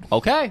 he did.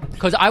 Okay.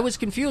 Because I was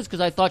confused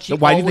because I thought she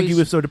Why do you think he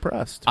was so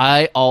depressed?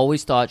 I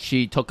always thought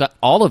she took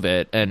all of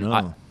it. And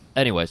No.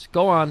 anyways,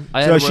 go on.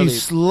 So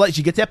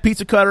she gets that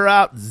pizza cutter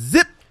out.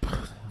 Zip.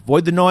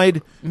 Void the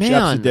Noid. Man.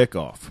 Chops the dick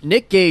off.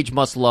 Nick Gage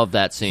must love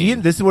that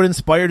scene. This is what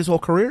inspired his whole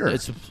career.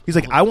 He's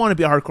like, I want to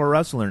be a hardcore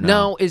wrestler now.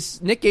 Now,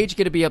 is Nick Gage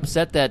going to be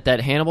upset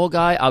that Hannibal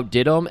guy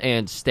outdid him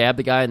and stabbed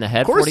the guy in the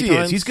head 40 times? Of course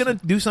he is. He's going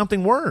to do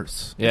something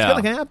worse. Yeah.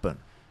 It's going to happen.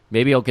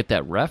 Maybe he'll get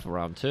that ref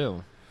around,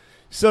 too.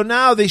 So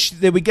now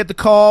we get the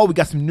call. We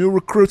got some new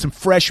recruits, some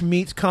fresh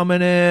meats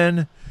coming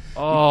in.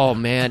 Oh,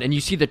 man. And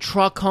you see the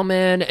truck come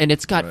in, and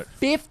it's got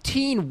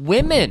 15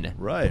 women.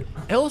 Right.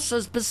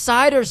 Ilsa's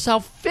beside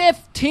herself.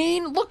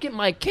 15? Look at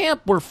my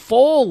camp. We're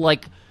full.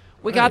 Like,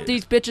 we got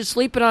these bitches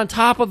sleeping on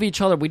top of each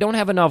other. We don't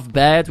have enough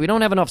beds. We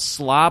don't have enough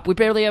slop. We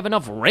barely have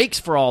enough rakes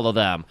for all of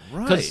them.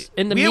 Right.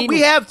 In the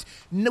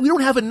we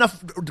don't have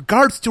enough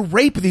guards to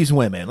rape these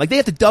women. Like, they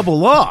have to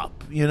double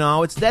up.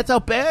 That's how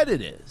bad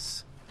it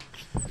is.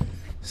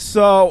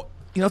 So,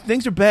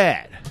 things are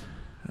bad.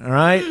 All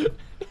right?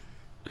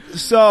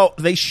 So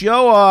they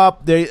show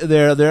up.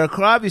 They're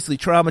obviously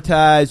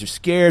traumatized. They're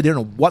scared. They don't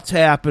know what's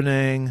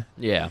happening.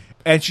 Yeah.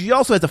 And she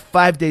also has a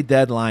 5-day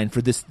deadline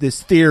for this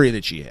theory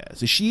that she has.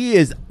 So she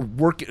is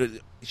working.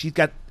 She's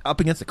got up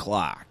against the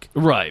clock.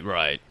 Right.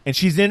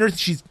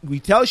 And we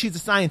tell she's a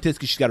scientist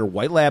because she's got her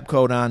white lab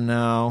coat on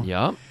now.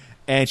 Yep.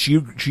 And she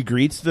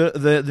greets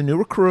the new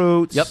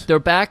recruits. Yep, they're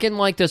back in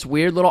like this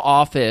weird little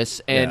office,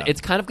 and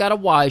it's kind of got a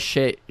Y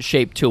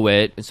shape to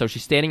it. And so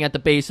she's standing at the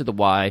base of the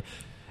Y.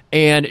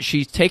 And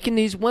she's taking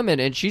these women,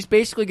 and she's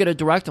basically going to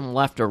direct them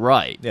left or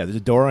right. Yeah, there's a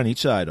door on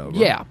each side of her.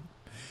 Yeah.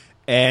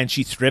 And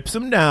she strips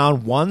them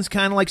down. One's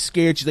kind of like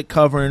scared. She's like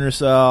covering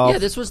herself. Yeah,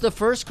 this was the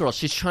first girl.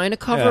 She's trying to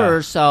cover Yeah.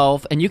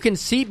 herself, and you can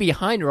see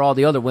behind her all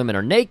the other women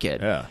are naked.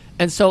 Yeah.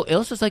 And so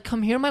Ilsa's like,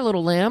 "Come here, my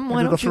little lamb. Why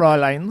Little don't you?"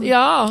 Fräulein.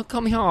 Yeah,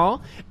 come here.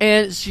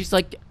 And she's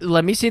like,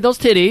 "Let me see those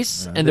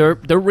titties." And they're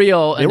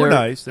real. They and were they're-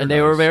 nice. They're and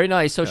they were nice. very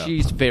nice. So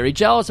she's very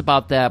jealous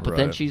about that. But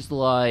then Right. she's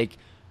like,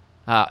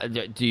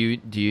 "Do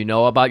you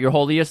know about your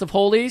holiest of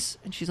holies?"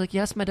 And she's like,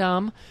 "Yes,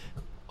 madame."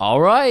 All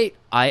right,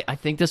 I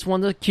think this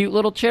one's a cute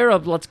little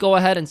cherub. Let's go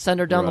ahead and send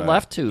her down the Right.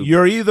 left tube.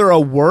 You're either a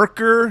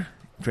worker,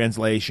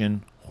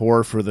 translation,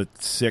 whore for the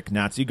sick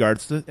Nazi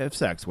guards to have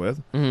sex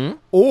with,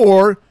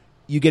 or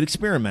you get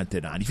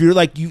experimented on. If you're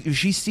like, if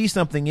she sees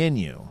something in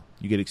you,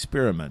 you get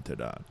experimented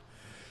on.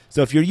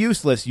 So if you're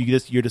useless,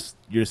 you're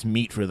just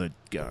meat for the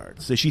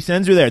guards. So she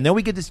sends her there, and then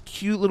we get this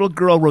cute little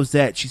girl,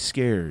 Rosette. She's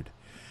scared,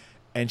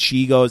 and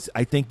she goes,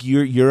 "I think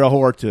you're a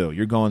whore too.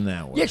 You're going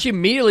that way." Yeah, she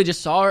immediately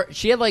just saw her.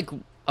 She had like,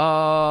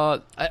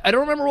 I don't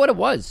remember what it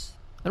was.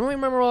 I don't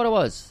remember what it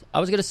was. I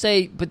was gonna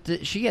say, but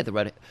she had the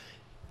red.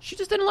 She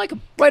just didn't like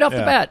him right off the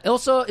Yeah. bat.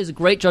 Ilsa is a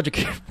great judge of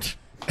character.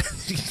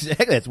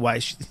 Exactly. That's why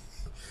she.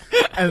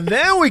 And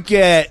then we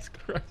get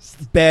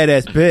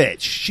badass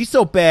bitch. She's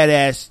so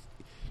badass.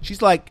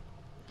 She's like,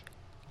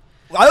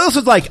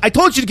 Ilsa's like, "I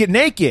told you to get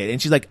naked,"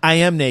 and she's like, "I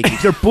am naked."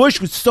 Her bush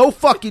was so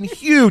fucking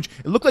huge,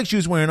 it looked like she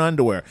was wearing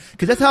underwear.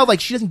 Because that's how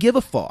she doesn't give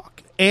a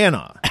fuck.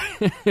 Anna,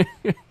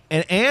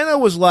 and Anna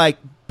was like,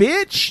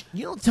 "Bitch,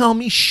 you don't tell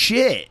me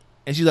shit."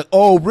 And she's like,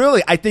 "Oh,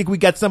 really? I think we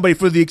got somebody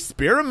for the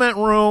experiment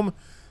room.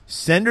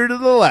 Send her to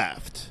the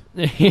left."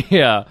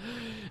 Yeah.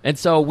 And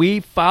so we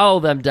follow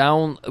them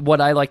down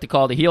what I like to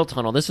call the heel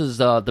tunnel. This is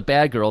the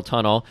bad girl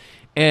tunnel.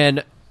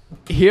 And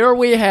here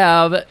we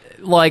have,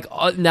 like,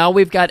 now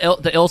we've got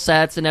the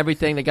Ilsats and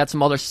everything. They got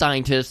some other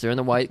scientists. They're in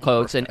the white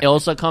coats. And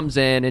Ilsa comes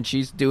in, and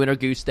she's doing her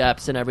goose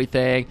steps and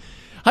everything.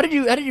 How did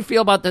you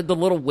feel about the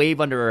little wave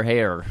under her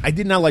hair? I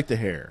did not like the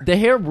hair. The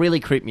hair really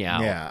creeped me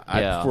out. Yeah,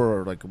 I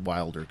prefer like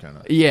wilder kind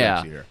of.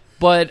 Yeah. Hair.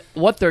 But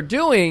what they're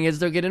doing is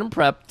they're getting them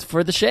prepped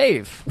for the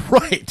shave.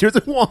 Right. There's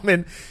a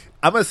woman.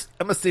 I'm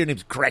gonna say her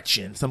name's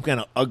Gretchen, some kind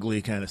of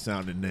ugly kind of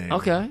sounding name.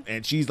 Okay.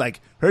 And she's like,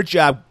 her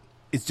job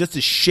is just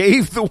to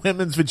shave the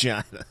women's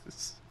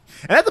vaginas.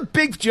 And that's a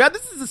big job.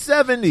 This is the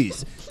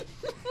 70s,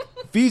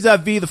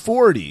 vis-a-vis the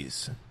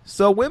 40s.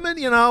 So women,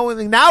 now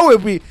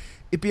it'd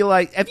be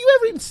like, have you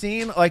ever even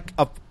seen like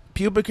a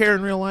pubic hair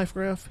in real life,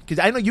 Griff? Because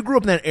I know you grew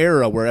up in that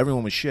era where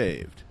everyone was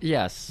shaved.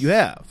 Yes. You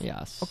have?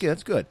 Yes. Okay,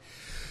 that's good.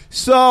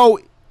 So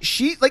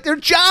she, like, their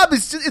job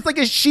is it's like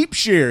a sheep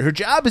shear. Her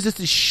job is just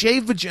to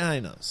shave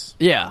vaginas.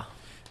 Yeah.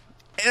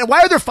 And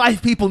why are there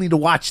 5 people need to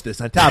watch this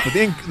on top of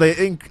the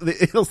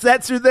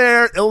Ilsets are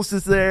there,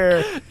 Ilsa's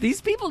there.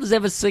 These people just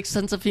have a sick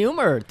sense of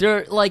humor.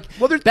 They're like,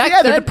 Well, they're back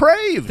they're then-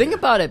 depraved. Think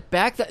about it.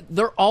 Back then,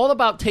 they're all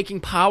about taking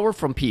power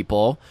from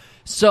people.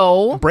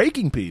 So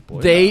Breaking people.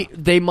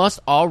 they must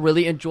all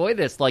really enjoy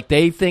this. Like,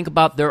 they think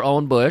about their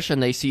own bush,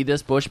 and they see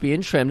this bush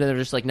being trimmed, and they're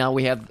just like, now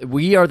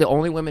we are the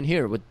only women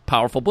here with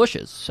powerful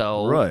bushes.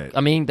 So Right.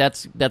 I mean,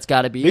 that's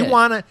got to be They it.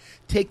 want to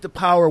take the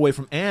power away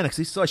from Anna because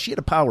they saw she had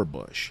a power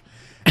bush.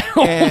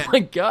 Oh And- my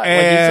God, like you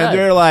And said.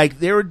 they're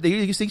like,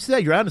 you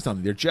said you're onto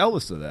something. They're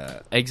jealous of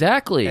that.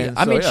 Exactly. And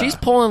I so, mean, yeah. she's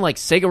pulling like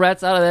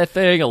cigarettes out of that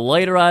thing, a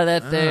lighter out of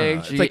that thing.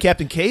 It's like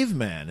Captain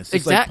Caveman. It's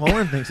just Exact- like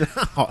pulling things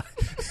out.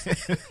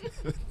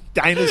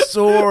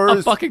 Dinosaurs.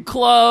 a fucking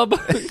club.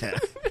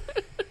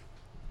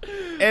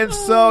 And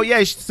so,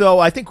 yeah, so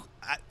I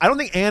don't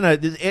think Anna,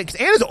 because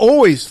Anna's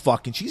always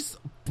fucking, she's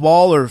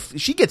baller,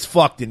 she gets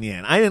fucked in the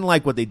end. I didn't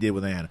like what they did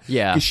with Anna.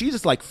 Yeah. Because she's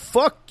just like,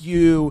 fuck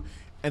you,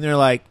 and they're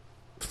like,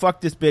 fuck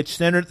this bitch,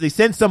 send her, they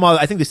send some other,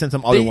 I think they send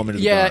some other woman to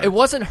the Yeah, guard. it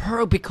wasn't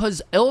her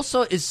because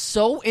Ilsa is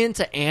so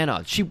into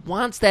Anna. She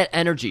wants that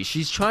energy.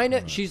 She's trying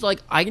to. She's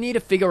like, I need to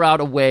figure out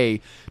a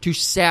way to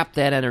sap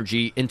that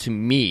energy into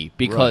me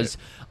because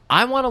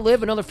I want to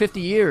live another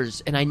 50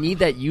 years and I need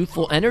that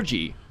youthful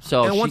energy.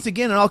 So And once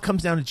again, it all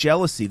comes down to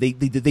jealousy. They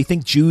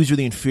think Jews are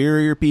the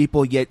inferior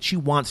people, yet she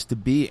wants to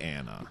be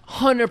Anna.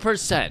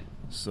 100%,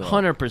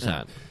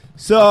 100%.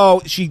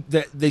 So she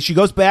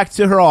goes back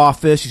to her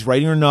office. She's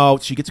writing her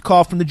notes. She gets a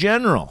call from the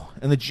general,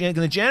 and the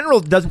general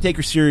doesn't take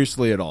her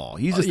seriously at all.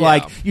 He's just yeah.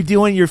 like, "You're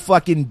doing your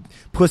fucking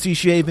pussy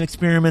shaving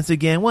experiments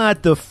again.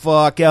 What the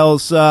fuck,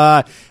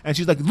 Elsa?" And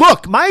she's like,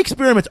 "Look, my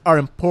experiments are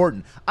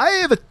important. I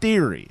have a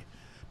theory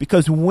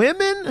because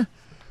women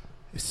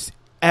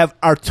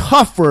are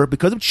tougher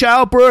because of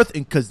childbirth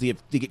and because they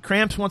get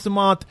cramps once a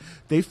month.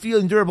 They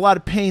endure a lot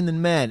of pain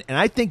than men, and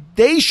I think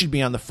they should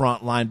be on the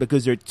front line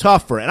because they're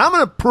tougher. And I'm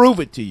going to prove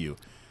it to you,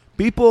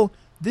 people.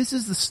 This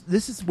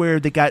is where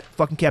they got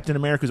fucking Captain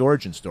America's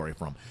origin story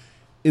from.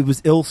 It was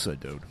Ilsa,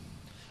 dude.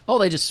 Oh,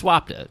 they just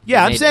swapped it.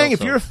 Yeah, They I'm made saying if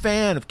Ilsa. you're a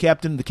fan of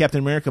the Captain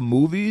America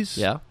movies,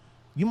 Yeah.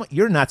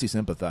 you're a Nazi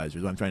sympathizer.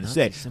 Is what I'm trying to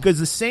say, because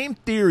the same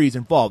theory is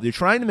involved. They're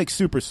trying to make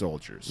super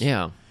soldiers.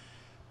 Yeah.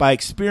 By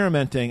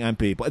experimenting on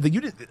people.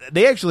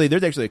 There's actually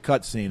a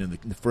cut scene in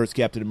the first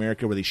Captain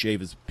America where they shave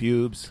his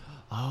pubes.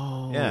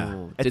 Oh.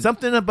 Yeah. It's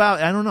something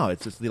about, I don't know.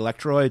 It's just the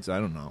electroids. I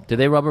don't know. Did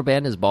they rubber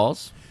band his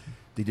balls?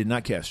 They did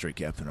not castrate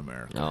Captain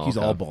America. Oh, He's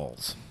okay. all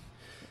balls.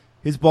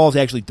 His balls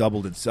actually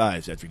doubled in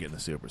size after getting the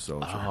Super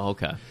Soldier. Oh,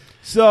 okay.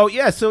 So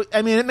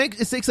I mean,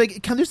 it's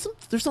like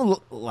there's some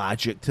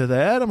logic to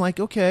that. I'm like,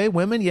 okay,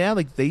 women, yeah,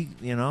 like they,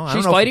 I don't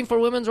She's know fighting for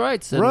women's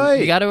rights. And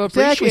Right. You got to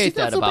Exactly. appreciate She's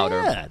not that so about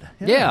bad.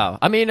 her. Yeah.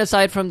 I mean,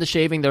 aside from the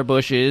shaving their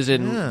bushes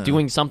and Yeah.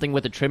 doing something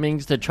with the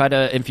trimmings to try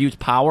to infuse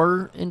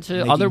power into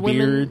Making other women,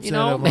 beards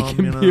out of 'em,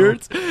 making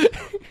beards.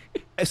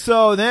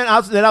 So then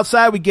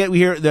outside we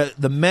hear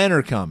the men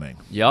are coming.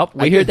 Yep.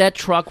 We I hear get- that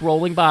truck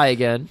rolling by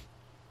again.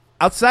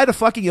 Outside of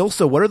fucking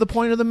Ilsa, what are the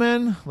point of the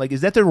men? Like, is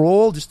that their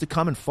role, just to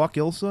come and fuck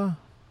Ilsa?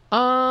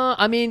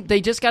 I mean,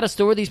 they just got to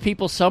store these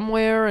people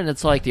somewhere, and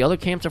it's like the other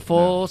camps are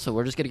full, so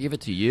we're just going to give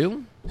it to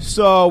you.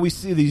 So we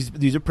see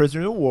these are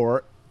prisoners of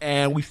war,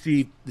 and we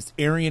see this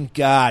Aryan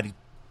god,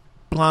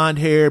 blonde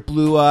hair,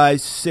 blue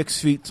eyes,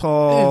 6 feet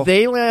tall.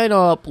 They line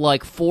up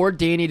like 4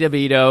 Danny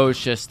DeVitos,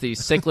 just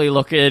these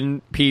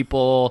sickly-looking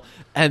people,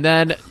 and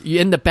then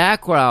in the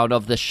background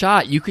of the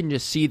shot, you can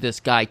just see this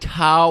guy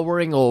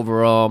towering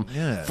over them.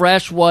 Yeah.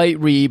 Fresh white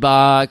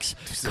Reeboks,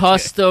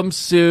 custom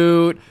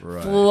suit,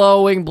 Right.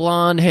 flowing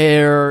blonde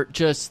hair,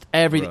 just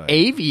everything. Right.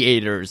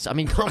 Aviators. I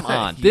mean, come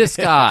on. This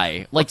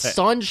guy, like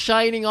sun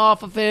shining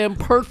off of him,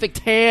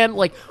 perfect tan.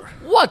 Like,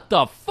 what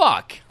the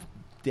fuck?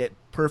 That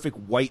perfect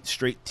white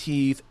straight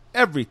teeth,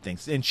 everything,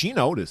 and she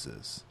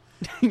notices.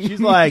 She's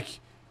like,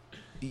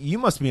 "You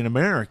must be an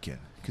American,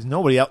 because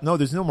nobody else. No,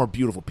 there's no more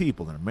beautiful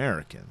people than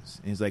Americans."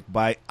 And he's like,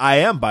 I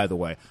am, by the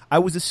way. I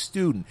was a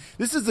student.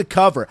 This is the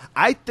cover.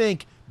 I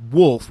think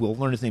Wolf. We'll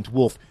learn his name's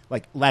Wolf.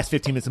 Like last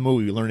 15 minutes of the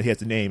movie, we learn that he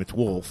has a name. It's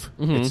Wolf.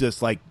 It's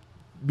just like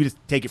we just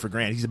take it for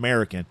granted. He's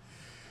American.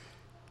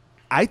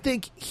 I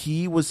think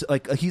he was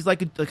he's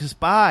like a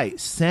spy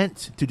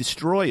sent to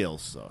destroy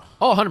Ilsa.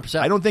 Oh, 100%.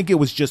 I don't think it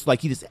was just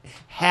like he just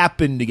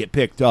happened to get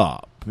picked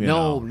up. you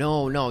know?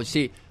 No.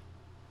 See,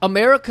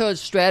 America's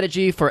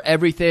strategy for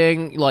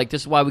everything, like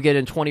this is why we get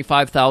in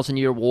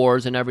 25,000-year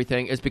wars and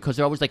everything, is because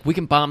they're always like, we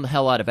can bomb the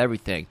hell out of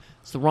everything.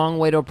 It's the wrong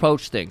way to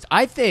approach things.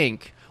 I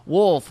think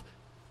Wolf,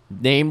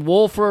 named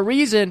Wolf for a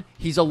reason,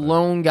 he's a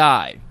lone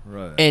guy.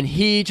 Right. And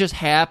he just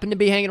happened to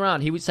be hanging around.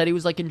 He said he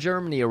was like in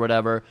Germany or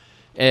whatever.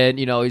 And,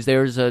 he's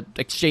there as an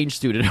exchange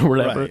student or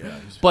whatever. Right, yeah.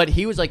 But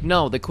he was like,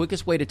 no, the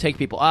quickest way to take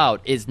people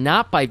out is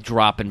not by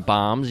dropping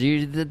bombs.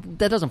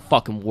 That doesn't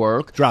fucking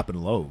work. Dropping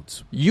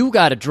loads. You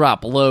got to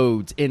drop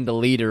loads into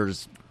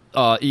leaders,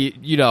 Yeah.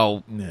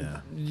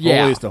 Yeah.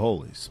 Holiest of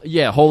holies.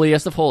 Yeah,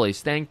 holiest of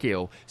holies. Thank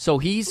you. So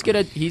he's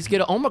gonna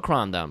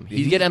Omicron them.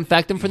 He's gonna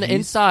infect them from the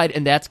inside,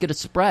 and that's gonna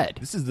spread.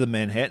 This is the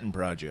Manhattan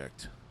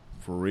Project.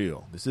 For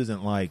real. This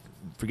isn't like,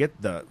 forget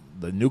the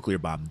nuclear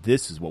bomb.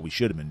 This is what we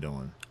should have been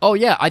doing. Oh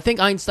yeah, I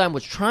think Einstein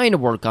was trying to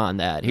work on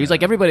that. He was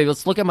like, everybody,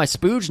 let's look at my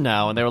spooge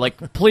now, and they were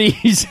like,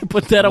 please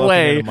put that Looking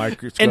away at a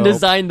microscope. and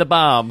design the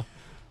bomb.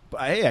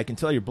 But hey, I can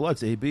tell your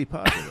blood's AB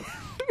positive.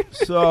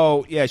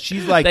 So, yeah,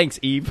 she's like, Thanks,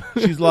 Eve.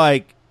 she's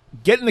like,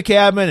 get in the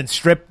cabin and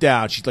strip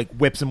down. She's like,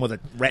 whips him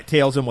rat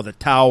tails him with a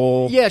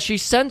towel. Yeah, she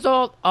sends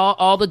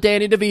all the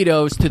Danny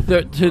DeVitos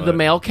to the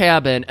male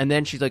cabin, and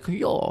then she's like,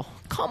 yo,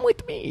 come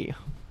with me.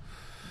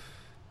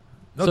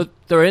 No, So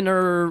they're in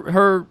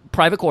her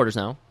private quarters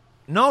now.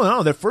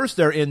 No.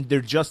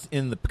 They're just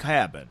in the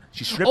cabin.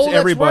 She strips Oh, that's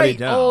everybody right.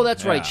 down. Oh,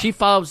 that's Yeah. right. She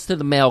follows to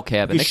the mail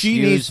cabin. Because she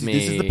Excuse needs, me.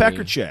 this is the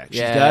pecker check. She's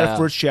Yeah. got to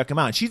first check him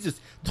out. And she's just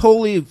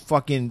totally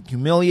fucking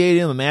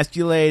humiliating him,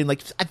 emasculating.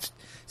 Like, I've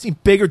seen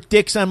bigger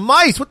dicks on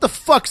mice. What the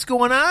fuck's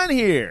going on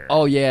here?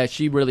 Oh yeah,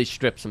 she really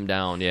strips him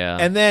down. Yeah.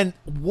 And then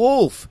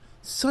Wolf,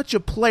 such a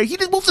player.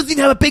 Wolf doesn't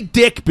even have a big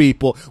dick,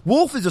 people.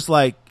 Wolf is just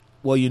like,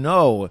 well,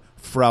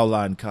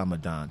 Fraulein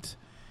Commandant,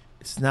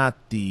 it's not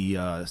the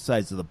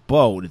size of the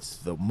boat; it's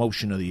the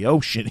motion of the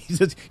ocean. He's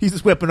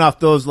just whipping off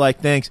those like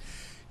things,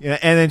 and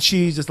then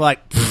she's just like,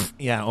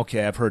 yeah,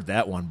 okay, I've heard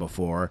that one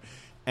before,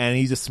 and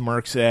he just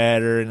smirks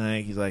at her,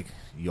 and he's like,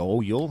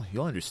 you'll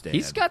understand.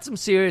 He's got some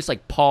serious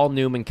like Paul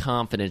Newman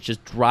confidence,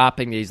 just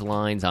dropping these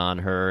lines on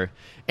her.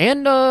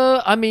 And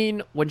I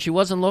mean, when she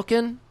wasn't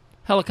looking,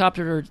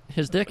 helicoptered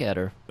his dick at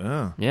her.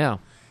 Oh. Yeah.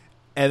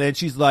 And then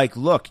she's like,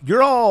 look,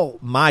 you're all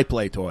my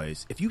play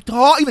toys. If you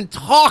even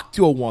talk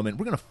to a woman,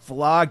 we're going to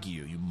flog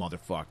you, you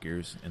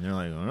motherfuckers. And they're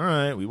like, all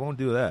right, we won't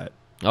do that.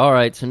 All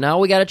right, so now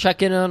we got to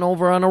check in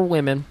over on our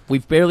women.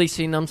 We've barely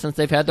seen them since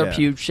they've had their Yeah.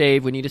 pubes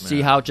shaved. We need to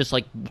see how just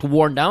like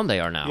worn down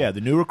they are now. Yeah,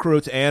 the new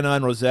recruits, Anna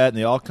and Rosette, and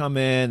they all come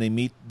in. They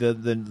meet they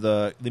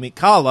meet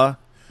Kala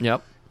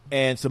Yep.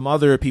 and some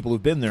other people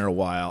who've been there a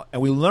while.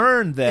 And we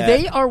learned that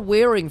They are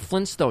wearing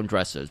Flintstone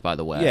dresses, by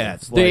the way. Yeah,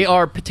 it's they like-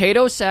 are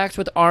potato sacks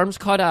with arms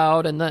cut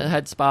out and the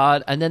head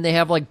spot, and then they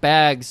have like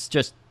bags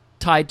just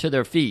tied to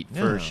their feet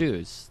for Yeah.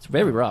 shoes. It's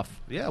very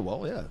rough. Yeah.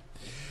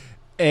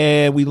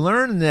 And we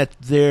learned that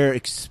they're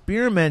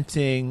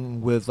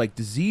experimenting with like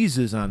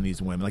diseases on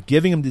these women, like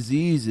giving them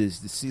diseases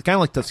to see, kind of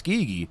like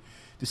Tuskegee,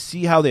 to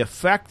see how they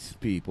affect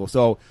people.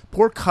 So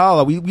poor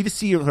Kala, we just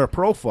see her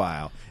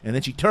profile, and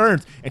then she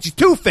turns and she's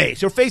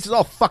two-faced. Her face is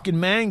all fucking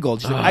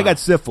mangled. She's like, I got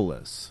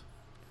syphilis.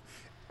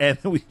 And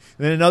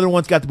then another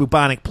one's got the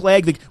bubonic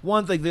plague.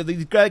 One's like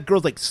these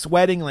girls like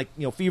sweating, like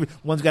fever.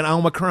 One's got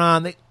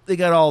Omicron. They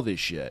got all this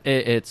shit.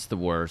 It's the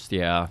worst.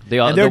 Yeah,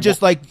 and they're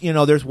just like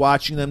they're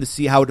watching them to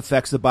see how it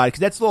affects the body, because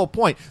that's the whole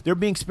point. They're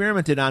being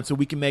experimented on so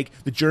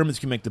the Germans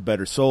can make the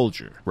better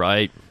soldier.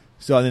 Right.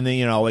 So then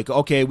they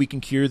okay, we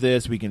can cure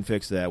this, we can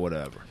fix that,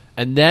 whatever.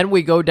 And then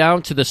we go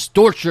down to the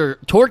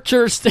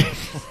torture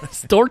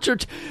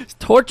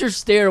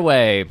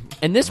stairway,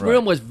 and this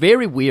room was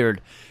very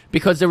weird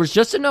because there was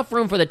just enough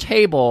room for the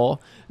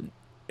table.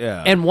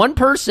 Yeah. And one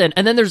person,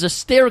 and then there's a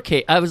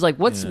staircase. I was like,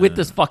 what's with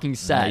this fucking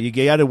set? You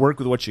got to work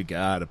with what you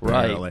got,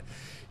 apparently. Right.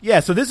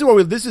 Yeah, so this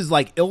is this is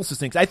like Ilsa's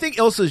thing. I think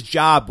Ilsa's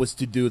job was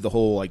to do the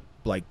whole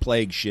like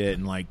plague shit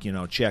and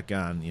check on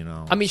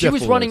I mean, syphilis. she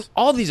was running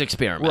all these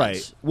experiments.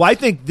 Right. Well, I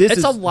think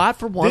it's a lot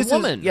for one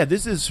woman.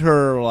 This is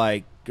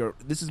her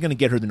this is going to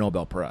get her the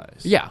Nobel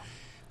Prize. Yeah.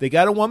 They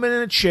got a woman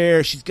in a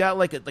chair. She's got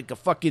like a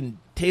fucking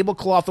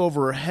tablecloth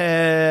over her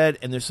head,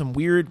 and there's some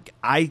weird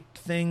eye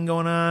thing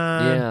going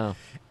on. Yeah.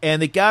 And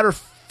they got her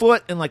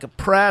foot in like a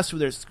press where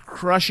they're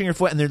crushing her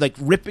foot, and they're like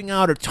ripping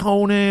out her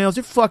toenails.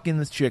 They're fucking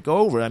this chick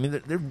over. I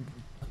mean, they're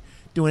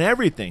doing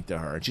everything to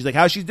her. And she's like,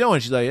 how's she doing?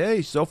 She's like,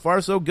 hey, so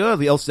far so good.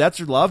 The Elsets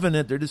are loving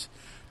it. They're just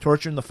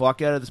torturing the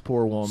fuck out of this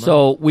poor woman.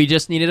 So we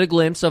just needed a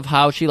glimpse of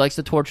how she likes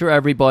to torture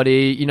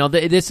everybody.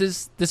 This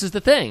is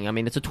the thing. I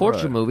mean, it's a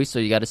torture movie, so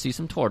you got to see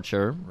some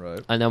torture.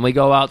 Right. And then we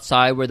go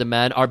outside where the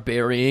men are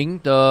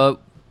burying the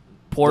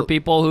poor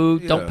people who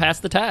don't pass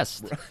the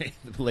test. Right.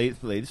 The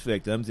latest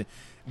victims.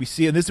 We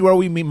see, and this is where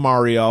we meet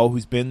Mario,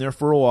 who's been there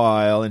for a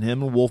while, and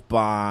him and Wolf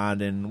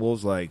bond, and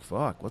Wolf's like,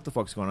 fuck, what the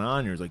fuck's going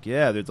on here? He's like,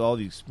 yeah, there's all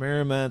these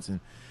experiments,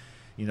 and,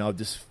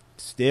 just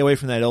stay away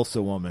from that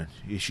Ilsa woman.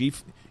 If you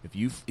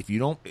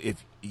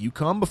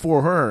come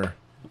before her,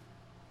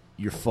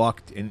 you're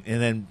fucked. And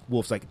then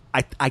Wolf's like,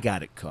 I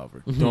got it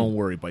covered. Mm-hmm. Don't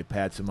worry, but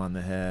pats him on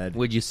the head.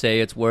 Would you say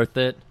it's worth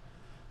it?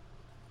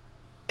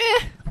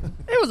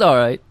 It was all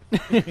right.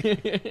 Because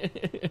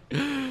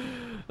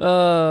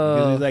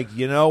he's like,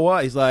 you know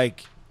what? He's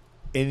like,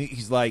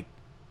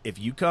 if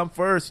you come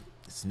first,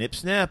 snip,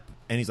 snip.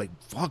 And he's like,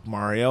 fuck,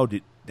 Mario,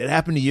 did that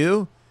happen to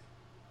you?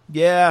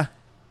 Yeah.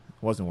 It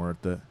wasn't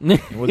worth it.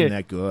 It wasn't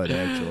that good,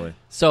 actually.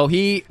 So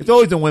it's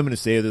always the women who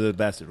say they're the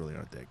best that really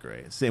aren't that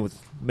great. Same with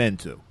men,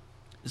 too.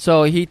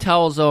 So he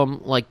tells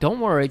them, don't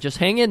worry, just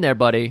hang in there,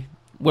 buddy.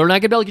 We're not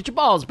going to be able to get your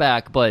balls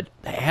back, but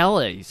the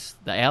Allies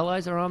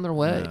are on their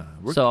way. Yeah,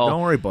 so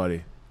don't worry,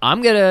 buddy.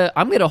 I'm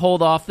gonna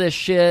hold off this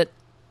shit.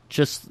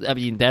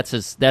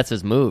 That's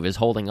his move, is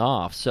holding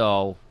off.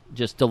 So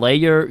just delay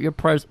your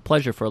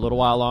pleasure for a little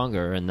while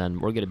longer, and then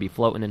we're gonna be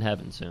floating in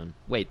heaven soon.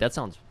 Wait, that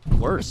sounds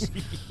worse,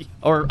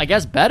 or I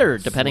guess better,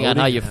 depending on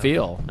how you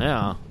feel.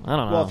 Yeah, I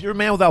don't know. Well, if you're a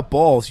man without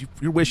balls,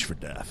 you wish for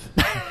death.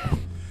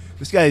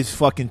 This guy's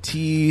fucking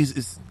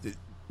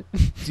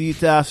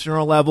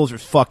testosterone levels are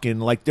fucking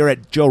they're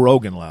at Joe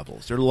Rogan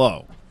levels. They're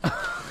low.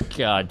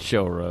 God,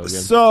 Joe Rogan.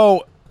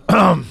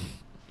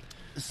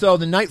 So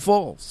the night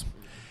falls,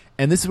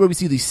 and this is where we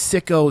see these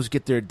sickos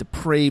get their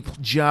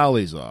depraved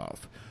jollies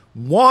off.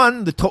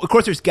 Of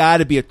course, there's got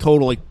to be a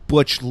total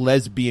butch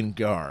lesbian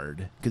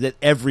guard, because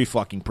every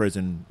fucking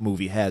prison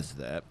movie has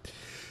that.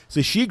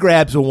 So she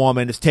grabs a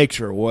woman, just takes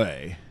her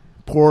away.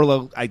 Poor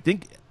little, I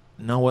think.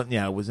 No one,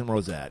 it wasn't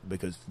Rosette,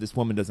 because this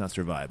woman does not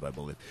survive, I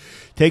believe.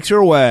 Takes her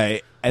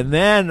away, and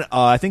then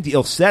I think the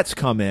Ilsets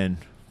come in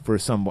for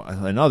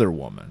another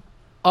woman.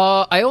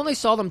 I only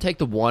saw them take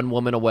the one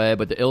woman away,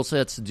 but the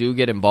Ilsets do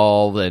get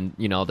involved, and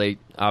they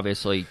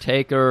obviously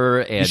take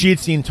her. And she had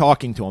seen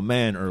talking to a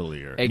man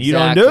earlier. Exactly, and you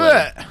don't do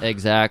it.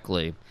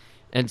 Exactly.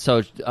 And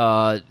so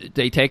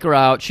they take her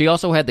out. She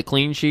also had the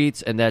clean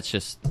sheets, and that's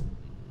just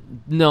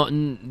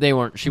they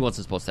weren't. She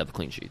wasn't supposed to have the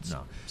clean sheets.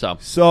 No.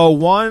 So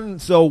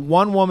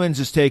one woman's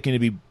just taken to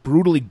be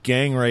brutally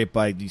gang raped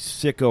by these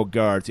sicko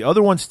guards. The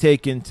other one's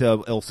taken to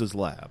Ilsa's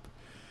lab.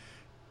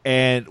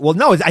 And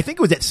I think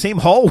it was that same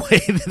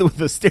hallway with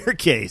the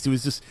staircase. It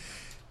was just,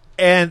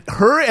 and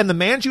her and the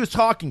man she was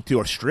talking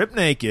to are stripped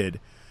naked,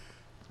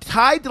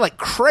 tied to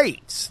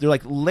crates. They're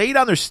laid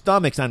on their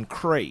stomachs on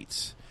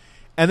crates.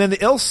 And then the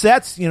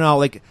Ilsets,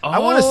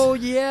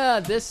 yeah,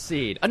 this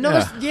scene.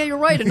 Yeah, you're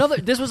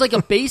right. This was like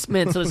a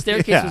basement, so the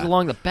staircase was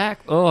along the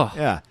back. Oh,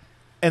 yeah.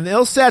 And the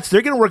Ilsets,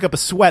 they're going to work up a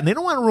sweat, and they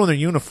don't want to ruin their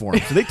uniform,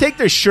 so they take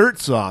their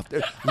shirts off.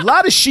 There's a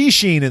lot of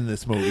she-sheen in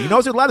this movie.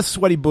 There's a lot of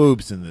sweaty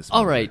boobs in this movie.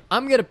 All right,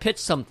 I'm going to pitch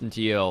something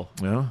to you.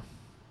 Yeah?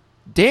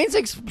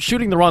 Danzig's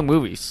shooting the wrong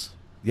movies.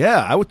 Yeah,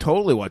 I would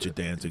totally watch a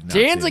Danzig.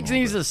 Danzig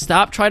needs to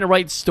stop trying to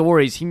write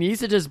stories. He needs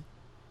to just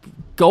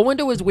go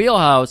into his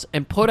wheelhouse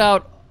and put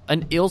out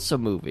an Ilsa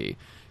movie.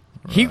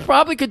 Right. He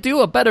probably could do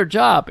a better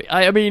job.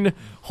 I mean,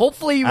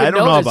 hopefully you would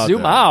know to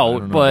zoom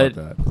out, but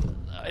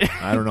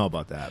I don't know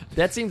about that.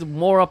 That seems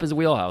more up his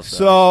wheelhouse.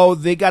 So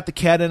they got the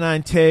cat o'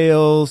 nine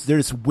tails. They're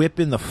just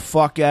whipping the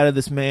fuck out of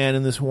this man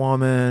and this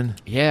woman.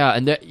 Yeah,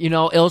 and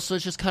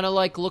Ilsa's just kind of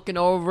looking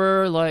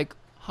over,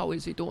 how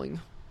is he doing?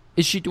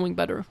 Is she doing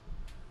better?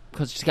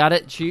 Because she's got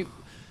it.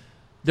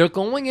 They're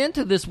going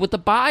into this with a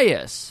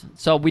bias,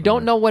 so we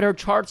don't know what her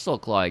charts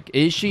look like.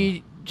 Is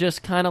she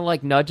just kind of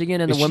like nudging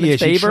it in the Is women's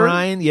she favor?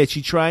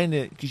 she's trying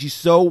to, because she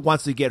so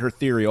wants to get her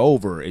theory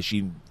over. Is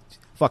she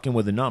fucking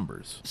with the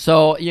numbers?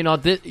 So,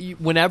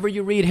 whenever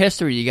you read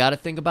history, you got to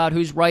think about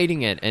who's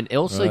writing it. And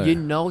Ilsa, Right. you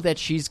know that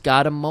she's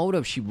got a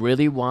motive. She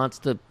really wants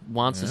this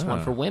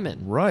one for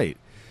women. Right.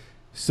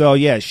 So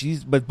yeah,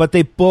 but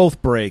they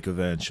both break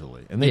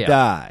eventually, and they Yeah.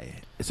 die.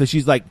 So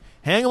she's like,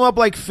 hang them up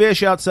like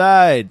fish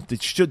outside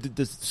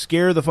to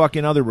scare the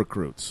fucking other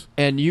recruits.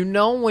 And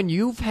when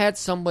you've had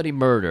somebody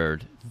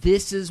murdered,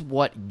 this is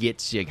what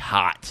gets you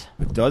hot.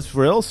 It does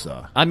for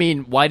Ilsa. I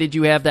mean, why did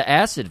you have the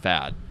acid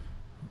vat?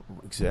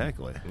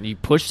 Exactly. You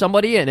push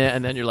somebody in it,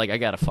 and then you're like, I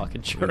got to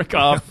fucking jerk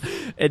off.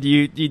 And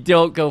you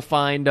don't go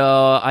find,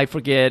 I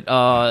forget,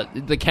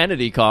 the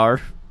Kennedy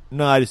car.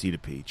 No, I just eat a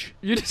peach.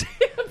 You just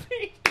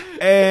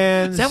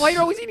And Is that why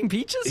you're always eating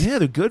peaches? Yeah,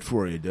 they're good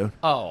for you, dude.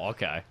 Oh,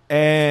 okay.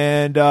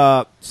 And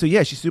so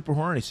yeah, she's super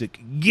horny. She's like,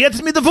 "Get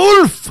me the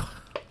wolf,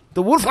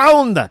 the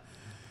wolfhound."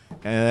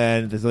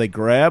 And so they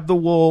grab the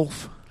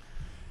wolf,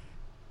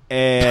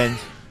 and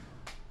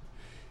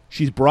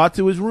she's brought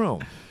to his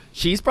room.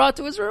 She's brought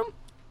to his room?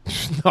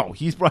 No,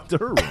 he's brought to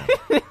her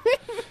room.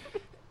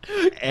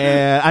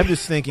 And I'm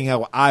just thinking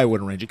how I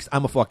would arrange it, because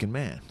I'm a fucking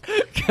man.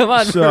 Come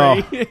on,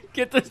 So- Marie.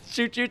 Get the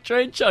choo-choo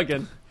train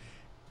chugging.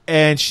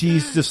 And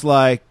she's just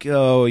like,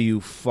 "Oh, you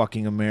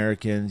fucking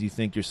Americans, you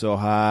think you're so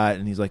hot?"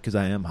 And he's like, "'Cause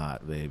I am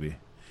hot, baby."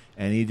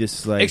 And he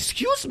just like,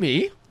 Excuse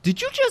me?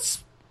 Did you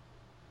just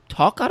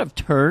talk out of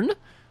turn?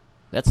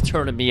 That's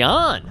turning me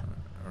on.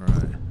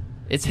 Right.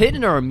 It's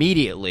hitting her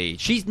immediately.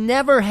 She's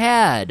never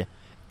had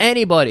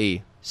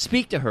anybody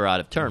speak to her out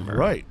of turn, Marie.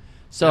 right.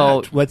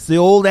 So, What's the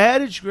old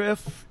adage,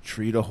 Griff?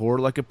 Treat a whore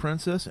like a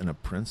princess and a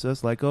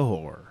princess like a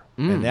whore.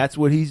 And that's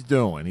what he's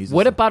doing.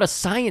 what about a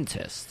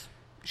scientist?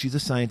 She's a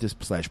scientist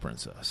 /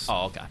 princess.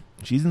 Oh, okay.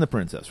 She's in the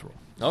princess role.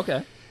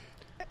 Okay.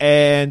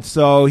 And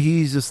so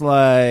he's just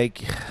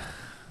like,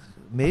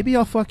 maybe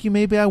I'll fuck you,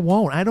 maybe I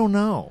won't. I don't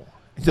know.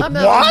 He said,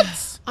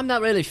 what? I'm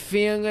not really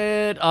feeling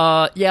it.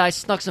 Yeah, I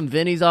snuck some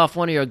Vinnies off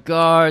one of your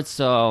guards,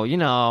 so, you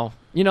know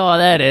how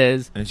that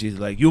is. And she's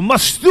like, you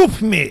must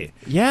stoop me.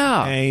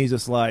 Yeah. And he's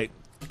just like,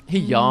 He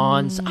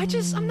yawns.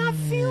 I'm not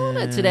feeling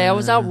it today. I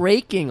was out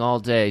raking all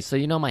day, so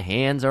my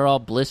hands are all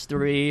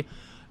blistery.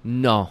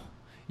 No,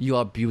 you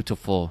are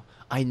beautiful.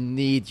 I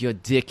need your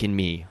dick in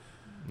me.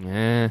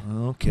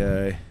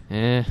 okay.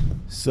 Eh.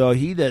 So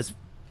he just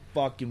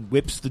fucking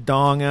whips the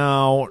dong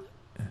out,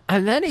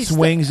 And then he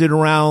swings it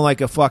around like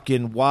a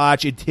fucking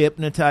watch. He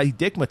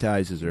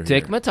dickmatizes her.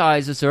 here.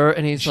 dickmatizes her,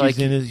 and he's like,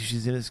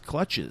 she's in his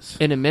clutches.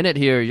 in a minute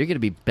here, you're going to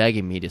be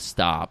begging me to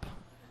stop.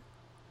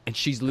 And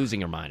she's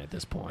losing her mind at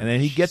this point. And then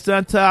he gets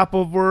on top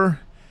of her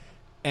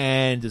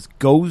and just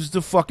goes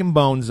to fucking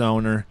bone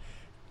zone her.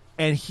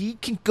 And he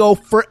can go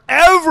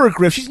forever,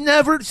 Griff.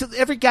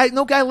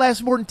 No guy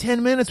lasts more than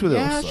 10 minutes with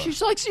Yeah, Ilsa.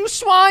 she's like, you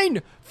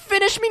swine!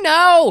 Finish me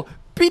now!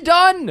 Be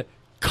done!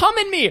 Come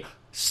in me!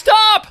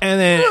 Stop! And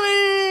then-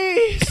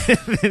 Please!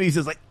 And then he's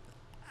just like,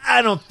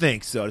 I don't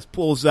think so. Just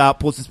pulls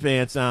his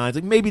pants on. It's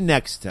like, maybe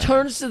next time.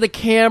 Turns to the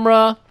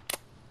camera,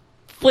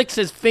 flicks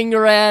his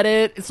finger at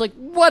it. It's like,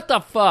 what the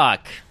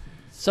fuck?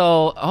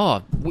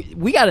 So,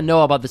 we got to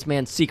know about this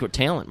man's secret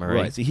talent, Murray.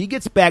 Right. So he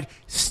gets back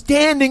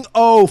standing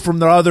O from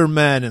the other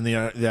men, and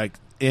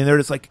they're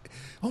just like,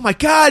 "Oh my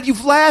God,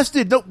 you've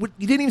lasted! No,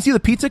 you didn't even see the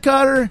pizza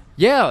cutter.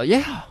 Yeah.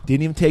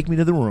 Didn't even take me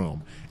to the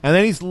room." And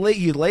then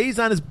he lays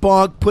on his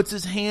bunk, puts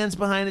his hands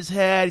behind his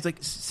head. He's like,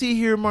 "See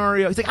here,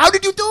 Mario." He's like, "How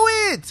did you do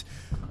it,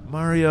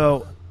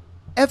 Mario?"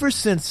 Ever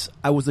since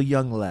I was a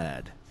young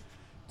lad,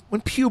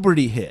 when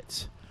puberty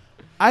hit,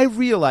 I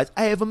realized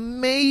I have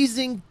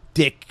amazing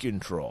dick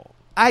control.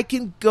 I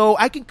can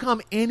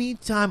come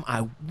anytime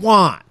I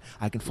want.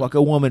 I can fuck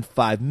a woman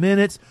 5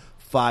 minutes,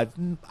 5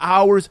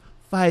 hours,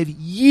 5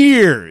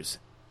 years.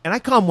 And I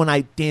come when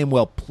I damn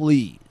well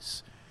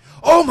please.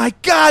 Oh my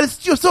God, it's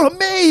just so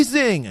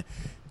amazing.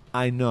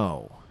 I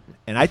know.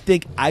 And I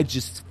think I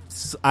just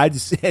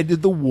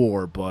ended the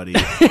war, buddy.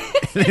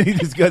 And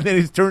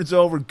then he turns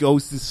over and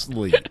goes to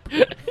sleep.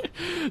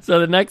 So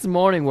the next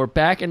morning, we're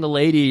back in the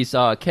ladies'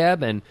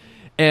 cabin.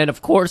 And,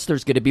 of course,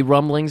 there's going to be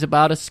rumblings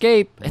about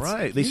escape.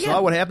 Right. They saw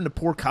what happened to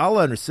poor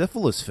Kala and her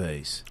syphilis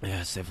face.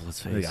 Yeah,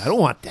 syphilis Like, face. I don't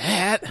want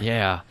that.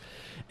 Yeah.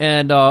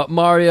 And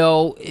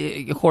Mario,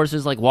 of course,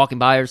 is like walking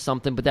by or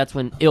something, but that's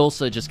when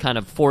Ilsa just kind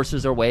of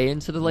forces her way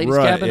into the ladies'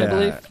 cabin, I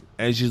believe.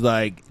 And she's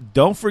like,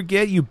 "Don't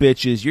forget, you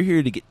bitches, you're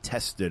here to get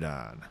tested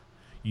on.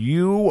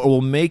 You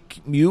will make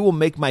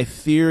my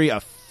theory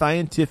a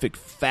scientific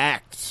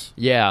fact."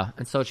 Yeah.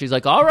 And so she's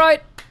like, all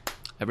right,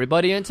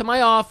 everybody into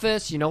my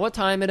office. You know what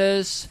time it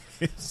is.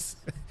 It's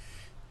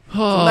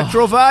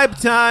electro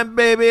vibe time,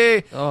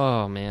 baby.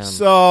 Oh, man.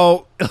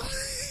 So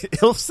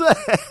Ilsa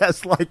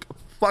has like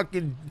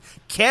fucking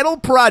cattle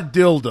prod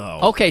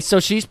dildo. Okay, so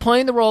she's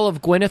playing the role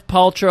of Gwyneth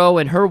Paltrow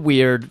in her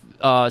weird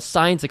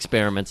science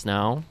experiments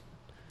now.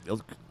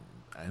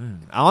 I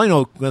only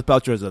know Gwyneth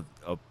Paltrow has a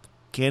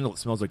candle that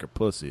smells like her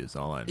pussy is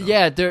all I know.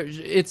 Yeah,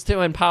 it's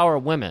to empower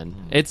women.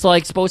 It's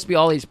like supposed to be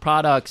all these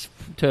products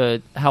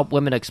to help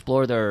women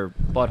explore their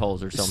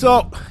buttholes or something.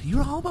 So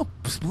you're all about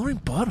exploring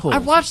buttholes. I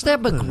watched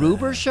that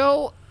MacGruber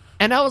show,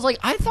 and I was like,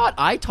 I thought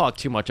I talked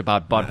too much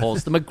about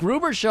buttholes. The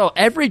MacGruber show,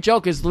 every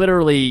joke is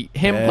literally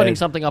him putting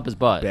something up his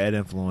butt. Bad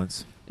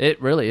influence.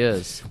 It really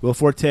is. Will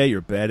Forte, you're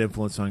a bad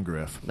influence on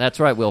Griff. That's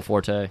right, Will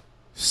Forte.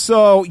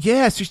 So,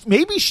 yeah,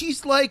 maybe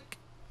she's like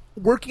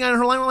working on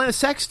her line of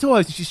sex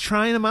toys. And she's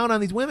trying them out on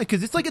these women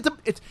because it's like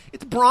it's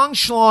Brong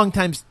Schlong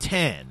times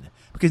 10.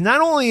 Because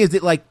not only is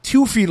it like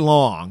 2 feet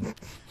long,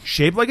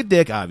 shaped like a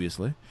dick,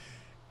 obviously,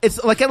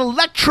 it's like got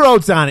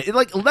electrodes on it. It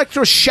like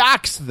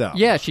electroshocks them.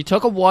 Yeah, she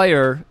took a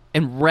wire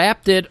and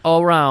wrapped it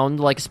around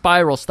like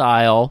spiral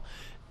style.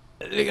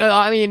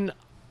 I mean,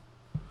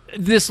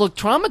 this looked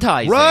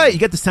traumatizing. Right, you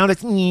get the sound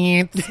like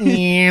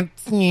and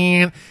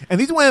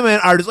these women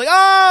are just like,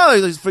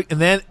 oh, and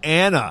then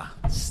Anna.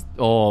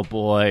 Oh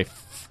boy.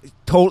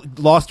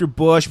 Lost her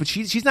bush, but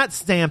she's not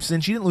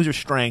Samson. She didn't lose her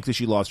strength as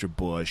she lost her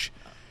bush.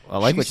 I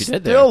like what you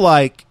did there. Still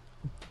like,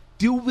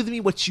 do with me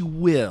what you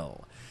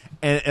will.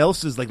 And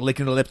Elsa's like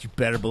licking her lips. You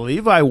better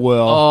believe I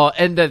will. Oh,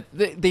 and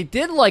they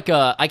did like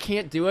a I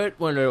can't do it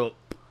when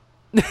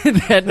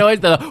that noise,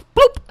 the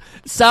boop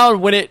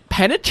sound when it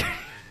penetrated.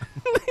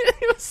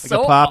 It was like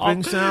so a popping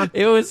awful. sound.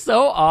 It was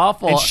so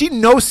awful. And she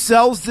no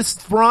sells this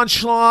Brong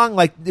Schlong.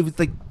 Like it was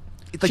like.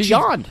 It's like she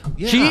yawned.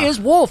 Yeah. She is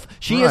Wolf.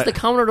 She is the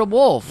counter to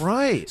Wolf.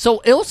 Right. So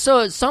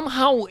Ilsa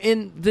somehow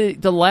in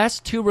the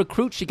last 2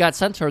 recruits she got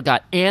sent to her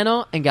got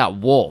Anna and got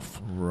Wolf.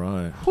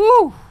 Right.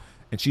 Whew.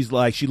 And she's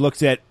like, she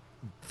looks at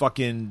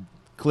fucking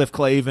Cliff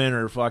Clavin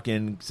or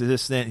fucking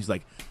assistant. He's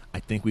like, I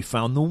think we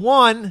found the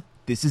one.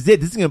 This is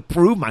it. This is going to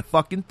prove my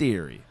fucking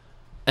theory.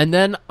 And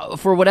then,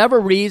 for whatever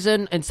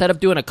reason, instead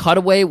of doing a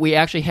cutaway, we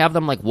actually have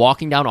them like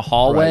walking down a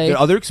hallway. Right. There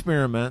are other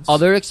experiments.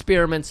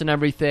 And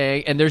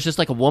everything. And there's just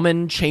like a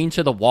woman chained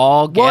to the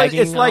wall. Well,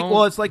 gagging it's like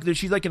out.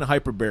 she's like in a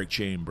hyperbaric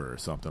chamber or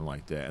something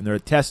like that, and they're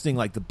testing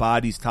like the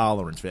body's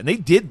tolerance for it. And they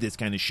did this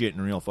kind of shit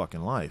in real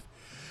fucking life.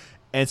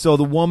 And so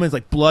the woman's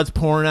like blood's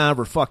pouring out of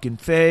her fucking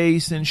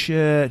face and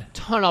shit.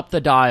 Turn up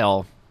the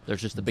dial.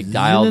 There's just a big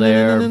dial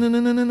there.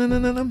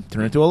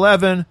 Turn it to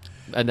 11.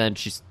 And then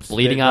she's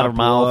bleeding out of her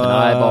mouth and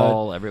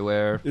eyeball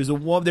everywhere. There's a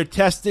woman. They're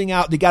testing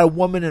out. They got a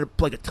woman in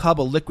like a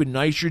tub of liquid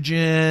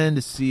nitrogen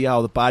to see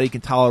how the body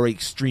can tolerate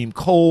extreme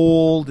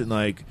cold. And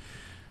like,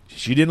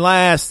 she didn't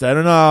last. I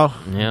don't know.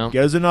 Yeah.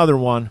 Get us another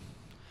one.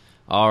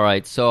 All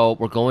right, so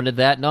we're going to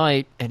that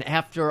night, and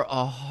after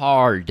a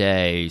hard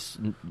day's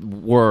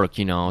work,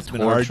 torturing it's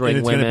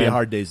women. going to be a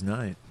hard day's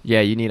night.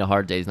 Yeah, you need a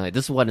hard day's night.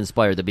 This is what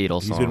inspired the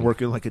Beatles song. He's been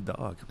working like a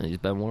dog. He's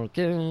been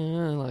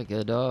working like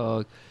a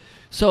dog.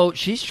 So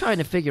she's trying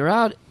to figure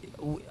out,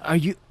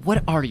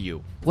 what are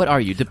you?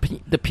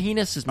 The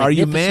penis is magnificent. Are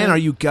you man? Are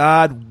you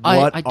God?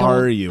 What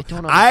are you? I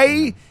don't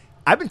understand.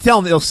 I've been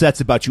telling the ill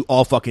sets about you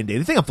all fucking day.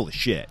 They think I'm full of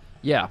shit.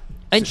 Yeah.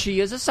 And she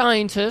is a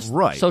scientist.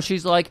 Right. So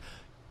she's like,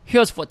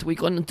 here's what we're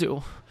going to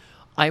do.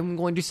 I'm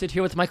going to sit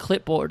here with my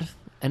clipboard,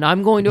 and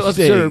I'm going to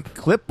observe.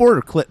 Clipboard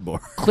or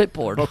clipboard?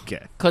 Clipboard.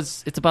 Okay.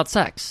 Because it's about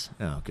sex.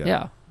 Oh, okay.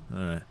 Yeah. All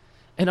right.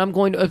 And I'm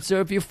going to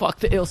observe you fuck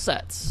the ill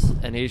sets.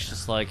 And he's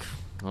just like,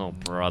 oh,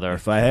 brother.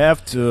 If I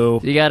have to.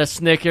 You got a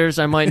Snickers?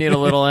 I might need a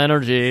little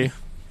energy.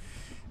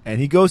 And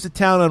he goes to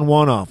town on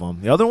one of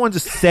them. The other one's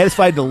just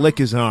satisfied to lick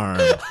his arm.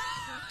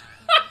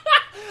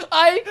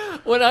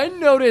 When I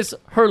noticed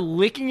her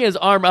licking his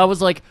arm, I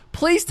was like,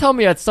 please tell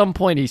me at some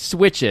point he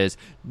switches.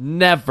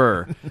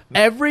 Never.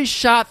 Every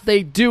shot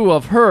they do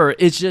of her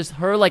is just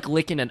her like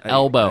licking an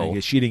elbow. I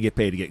guess she didn't get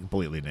paid to get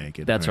completely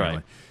naked. That's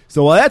apparently. right.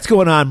 So while that's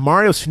going on,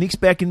 Mario sneaks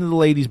back into the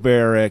ladies'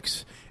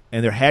 barracks,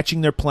 and they're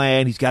hatching their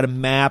plan. He's got a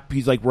map.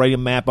 He's like writing a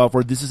map out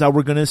for this is how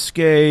we're going to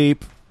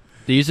escape.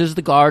 These is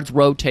the guards'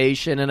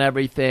 rotation and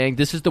everything.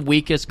 This is the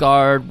weakest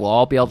guard. We'll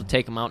all be able to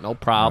take him out, no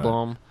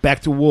problem. Right.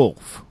 Back to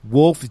Wolf.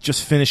 Wolf is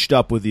just finished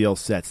up with the ill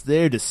sets.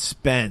 They're just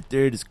spent.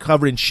 They're just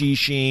covered in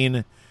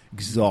sheen,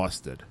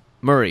 exhausted.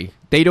 Murray,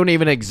 they don't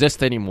even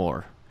exist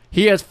anymore.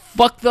 He has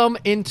fucked them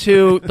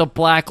into the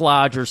Black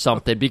Lodge or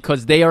something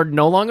because they are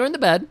no longer in the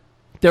bed.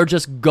 They're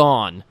just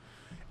gone.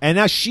 And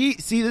now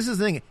this is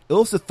the thing.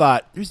 Ilsa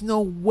thought, there's no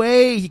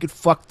way he could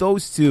fuck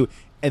those two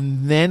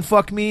and then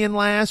fuck me and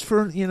last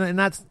for, and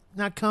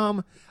not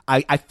come.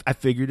 I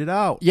figured it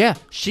out. Yeah.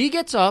 She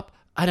gets up,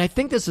 and I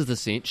think this is the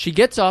scene. She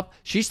gets up,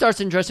 she starts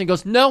undressing,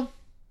 goes, no.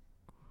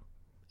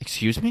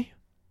 Excuse me?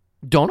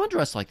 Don't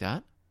undress like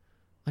that.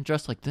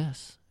 Undress like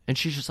this. And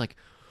she's just like,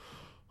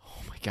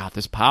 oh my God,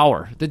 this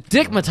power. The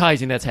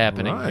dickmatizing that's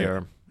happening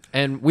here.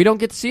 And we don't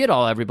get to see it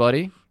all,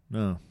 everybody.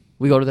 No.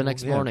 We go to the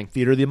next morning.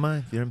 Theater of the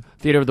mind.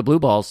 Theater of the Blue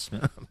Balls.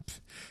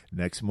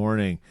 Next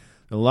morning.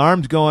 The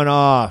alarm's going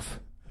off.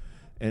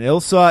 And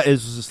Ilsa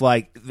is just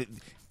like...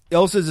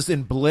 Ilsa's just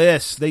in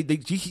bliss.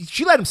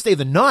 She let him stay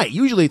the night.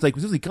 Usually it's like,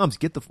 as soon as he comes,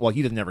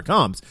 he never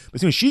comes. But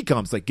as soon as she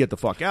comes, like, get the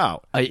fuck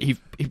out.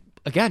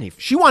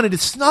 She wanted to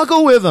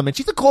snuggle with him, and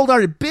she's a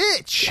cold-hearted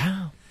bitch.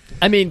 Yeah.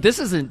 This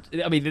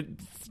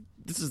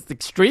is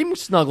extreme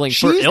snuggling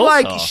for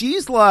Ilsa.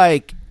 She's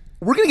like,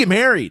 we're going to get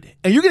married,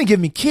 and you're going to give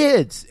me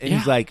kids. And Yeah.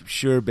 he's like,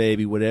 sure,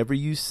 baby, whatever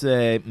you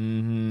say.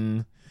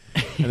 Mm-hmm.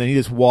 And then he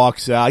just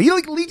walks out. He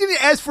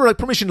didn't ask for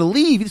permission to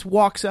leave. He just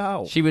walks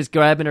out. She was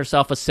grabbing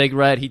herself a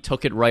cigarette. He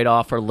took it right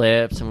off her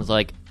lips and was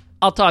like,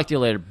 I'll talk to you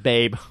later,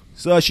 babe.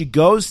 So she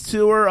goes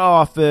to her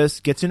office,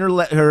 gets in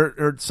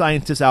her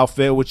scientist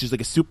outfit, which is like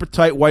a super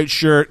tight white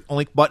shirt,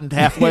 only buttoned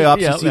halfway up.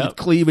 Yep, so you see the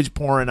cleavage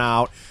pouring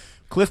out.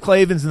 Cliff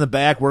Clavin's in the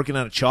back working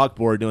on a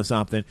chalkboard doing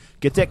something.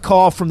 Gets that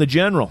call from the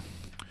general.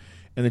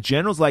 And the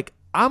general's like,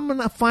 I'm going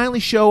to finally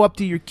show up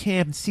to your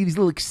camp and see these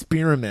little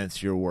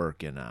experiments you're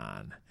working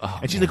on. Oh,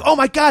 and she's like, oh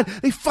my God,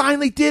 they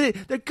finally did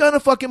it. They're going to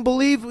fucking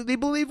believe. They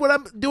believe what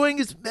I'm doing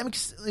is going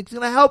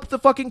to help the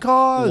fucking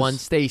cause.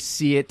 Once they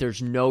see it,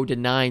 there's no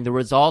denying the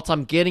results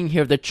I'm getting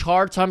here, the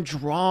charts I'm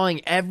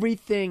drawing,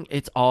 everything.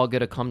 It's all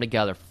going to come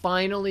together.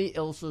 Finally,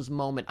 Ilsa's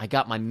moment. I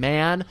got my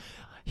man.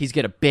 He's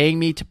going to bang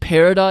me to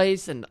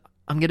paradise, and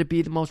I'm going to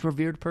be the most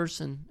revered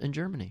person in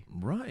Germany.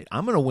 Right.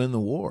 I'm going to win the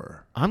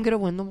war. I'm going to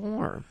win the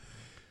war.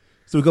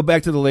 So we go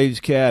back to the ladies'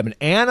 cabin.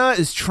 Anna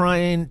is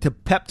trying to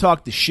pep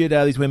talk the shit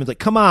out of these women. Like,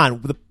 come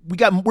on,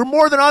 we're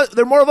more than us.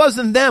 There are more of us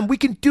than them. We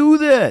can do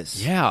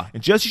this. Yeah.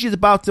 And just as she's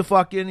about to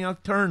fucking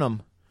turn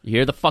them, You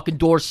hear the fucking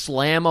door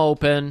slam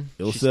open.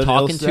 She's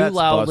talking too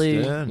loudly,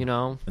 you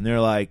know. And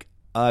they're like,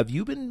 have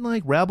you been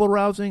like rabble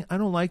rousing? I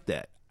don't like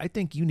that. I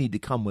think you need to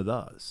come with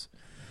us.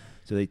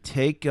 So they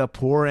take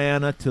poor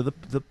Anna to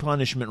the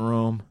punishment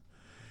room,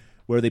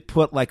 where they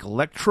put like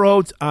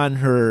electrodes on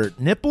her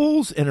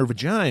nipples and her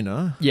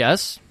vagina.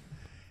 Yes.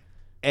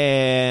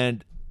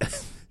 And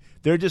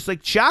they're just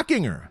like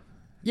shocking her.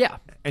 Yeah.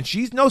 And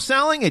she's no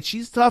selling it.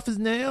 She's tough as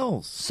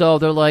nails. So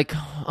they're like,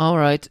 all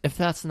right, if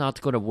that's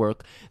not going to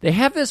work. They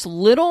have this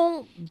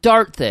little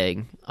dart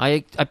thing.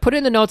 I put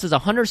in the notes as a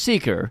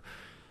hunter-seeker.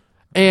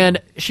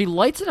 And she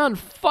lights it on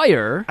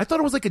fire. I thought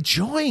it was like a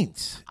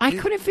joint. I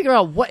couldn't figure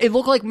out what it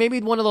looked like. Maybe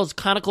one of those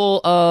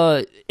conical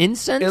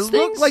incense It things.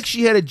 looked like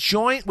she had a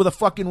joint with a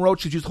fucking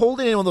roach. She was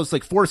holding it in one of those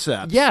like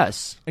forceps.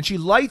 Yes. And she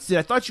lights it.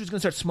 I thought she was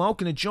going to start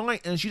smoking a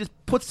joint, and she just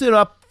puts it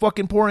up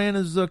fucking poor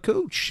Anna's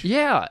cooch.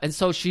 Yeah. And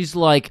so she's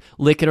like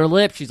licking her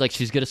lip. She's like,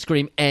 she's going to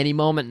scream any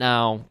moment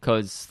now.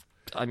 Because,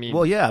 I mean.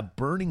 Well, yeah,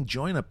 burning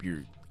joint up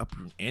your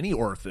any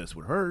orifice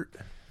would hurt.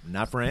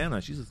 Not for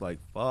Anna. She's just like,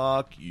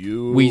 fuck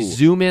you. We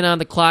zoom in on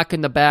the clock in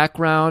the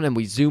background, and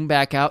we zoom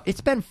back out. It's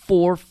been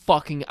 4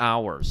 fucking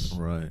hours.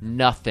 Right.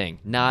 Nothing.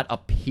 Not a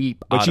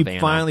peep But out she of Anna.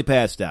 finally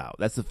passed out.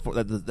 That's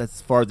that's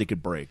as far as they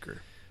could break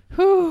her.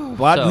 So-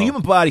 The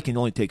human body can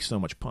only take so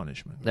much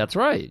punishment. That's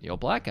right. You'll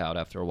black out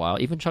after a while.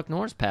 Even Chuck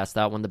Norris passed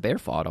out when the bear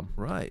fought him.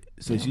 Right.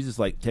 So she's just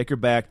like, take her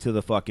back to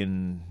the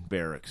fucking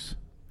barracks.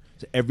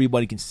 So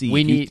everybody can see.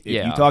 We if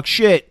you talk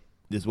shit,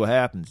 this is what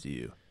happens to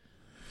you.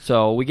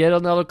 So we get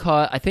another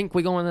cut. I think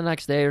we go in the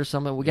next day or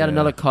something. We got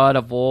another cut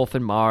of Wolf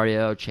and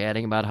Mario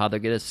chatting about how they're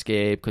going to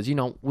escape. Because, you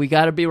know, we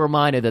got to be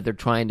reminded that they're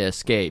trying to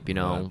escape, you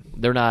know.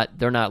 Right.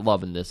 They're not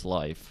loving this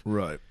life.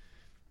 Right.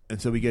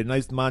 And so we get a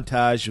nice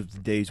montage of the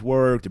day's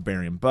work. They're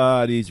burying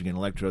bodies. We're getting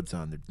electrodes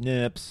on their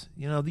nips.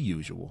 You know, the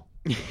usual.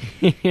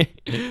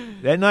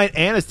 That night,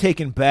 Anna's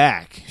taken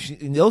back.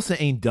 And Ilsa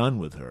ain't done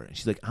with her. And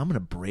she's like, I'm going to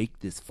break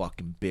this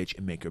fucking bitch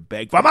and make her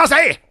beg for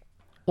mercy.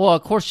 Well,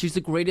 of course, she's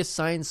the greatest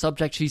science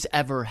subject she's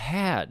ever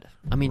had.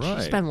 I mean, Right.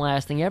 she's been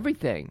lasting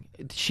everything.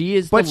 She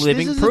is But the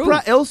living this is proof.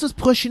 Ilsa's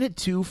pushing it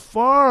too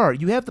far.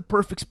 You have the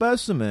perfect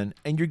specimen,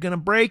 and you're going to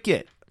break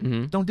it.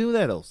 Mm-hmm. Don't do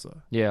that,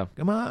 Ilsa. Yeah.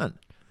 Come on.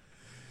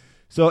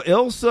 So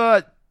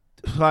Ilsa,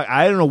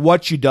 I don't know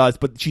what she does,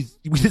 but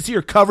we just see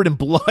her covered in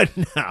blood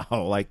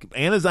now. Like,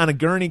 Anna's on a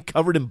gurney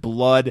covered in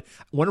blood.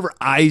 One of her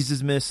eyes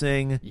is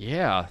missing.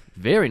 Yeah.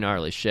 Very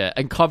gnarly shit.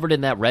 And covered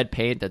in that red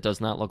paint that does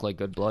not look like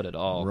good blood at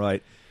all.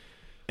 Right.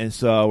 And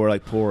so we're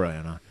like, poor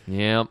Anna.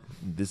 Yep.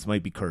 This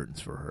might be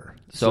curtains for her.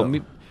 So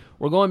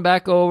we're going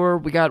back over.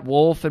 We got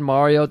Wolf and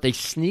Mario. They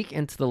sneak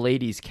into the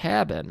ladies'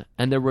 cabin,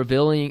 and they're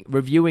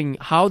reviewing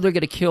how they're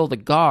going to kill the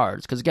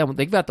guards. Because, again,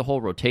 they've got the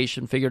whole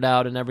rotation figured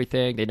out and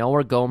everything. They know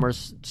where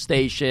Gomer's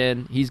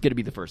stationed. He's going to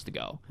be the first to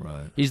go.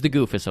 Right. He's the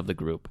goofus of the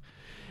group.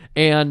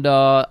 And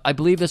I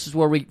believe this is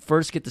where we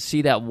first get to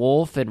see that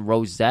Wolf and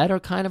Rosette are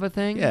kind of a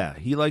thing. Yeah,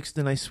 he likes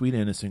the nice, sweet,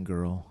 innocent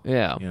girl.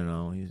 Yeah. You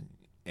know,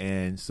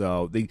 and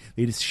so they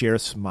just share a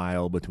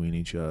smile between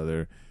each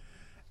other.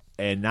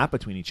 And not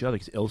between each other,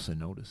 because Ilsa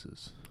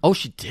notices. Oh,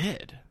 she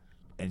did.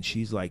 And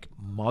she's like,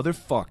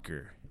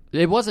 motherfucker.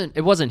 It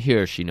wasn't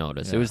here she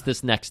noticed. Yeah. It was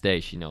this next day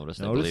she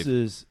noticed, I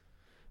believe.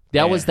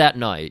 That was that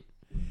night.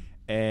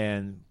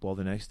 And, well,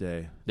 the next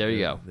day. There you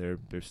go.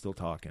 They're still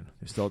talking.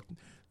 They're still,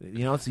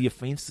 you know, so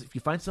if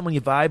you find someone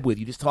you vibe with,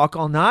 you just talk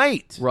all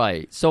night.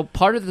 Right. So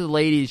part of the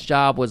lady's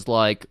job was,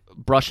 like,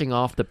 brushing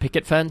off the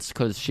picket fence,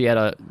 because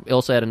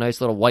Ilsa had a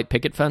nice little white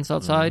picket fence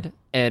outside. Mm-hmm.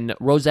 And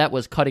Rosette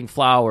was cutting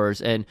flowers,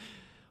 and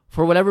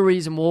for whatever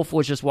reason, Wolf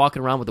was just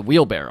walking around with a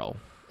wheelbarrow,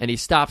 and he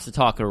stops to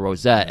talk to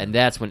Rosette, and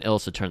that's when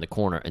Ilsa turned the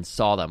corner and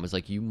saw them. Was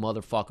like, you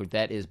motherfucker,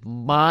 that is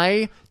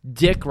my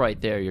dick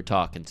right there you're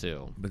talking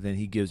to. But then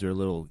he gives her a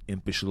little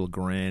impish little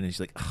grin, and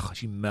she's like, oh,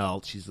 she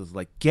melts. She's just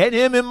like, get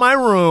him in my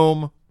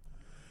room.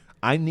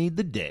 I need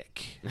the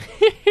dick.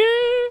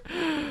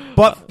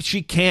 But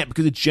she can't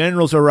because the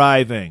general's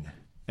arriving.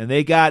 And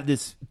they got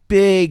this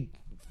big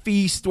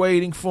feast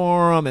waiting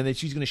for them. And then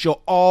she's going to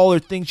show all her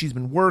things she's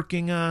been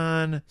working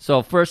on.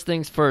 So first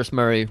things first,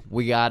 Murray,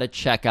 we got to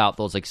check out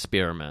those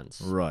experiments.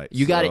 Right.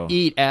 You got to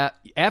eat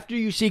after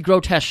you see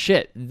grotesque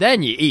shit,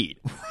 then you eat.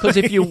 Because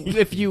if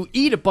you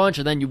eat a bunch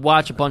and then you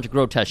watch a bunch of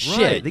grotesque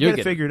shit, they got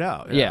to figure it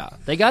out. Yeah,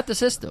 they got the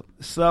system.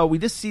 So we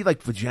just see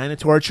like vagina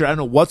torture. I don't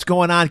know what's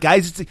going on. A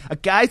guy's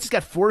just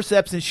got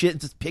forceps and shit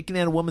and just picking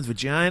at a woman's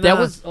vagina. That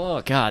was,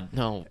 oh God,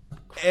 no.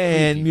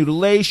 And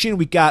mutilation.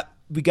 We got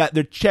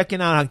they're checking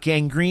out how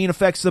gangrene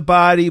affects the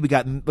body. We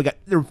got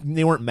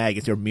they weren't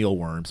maggots, they were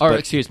mealworms.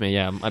 Excuse me,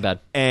 yeah, my bad.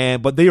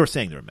 But they were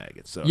saying they were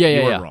maggots, so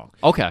you weren't wrong.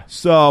 Okay.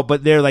 So,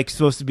 but they're like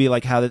supposed to be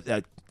like how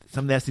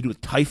something that has to do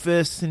with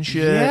typhus and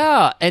shit.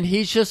 Yeah, and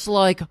he's just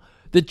like,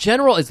 the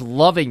general is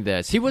loving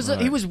this. He was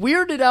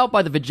weirded out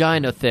by the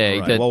vagina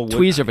thing, the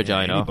tweezer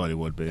vagina. Anybody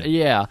would be.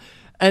 Yeah,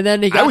 and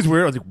then I was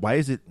weird. I was like, why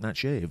is it not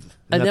shaved? Isn't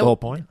that the whole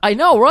point? I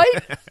know,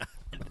 right?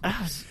 That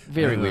was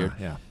very weird.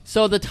 Yeah.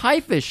 So the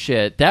typhus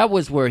shit, that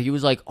was where he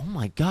was like, oh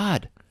my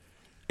God,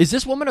 is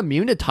this woman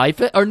immune to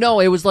typhus? Or no,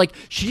 it was like,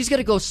 she's going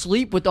to go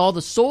sleep with all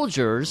the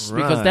soldiers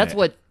because that's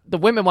what the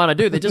women want to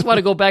do. They just want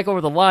to go back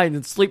over the line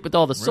and sleep with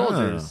all the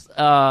soldiers.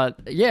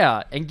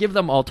 And give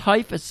them all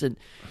typhus. And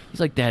he's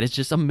like, that is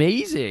just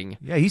amazing.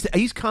 Yeah,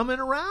 he's coming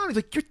around. He's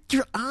like,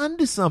 you're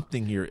onto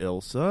something here,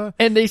 Ilsa.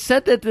 And they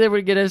said that they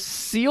were going to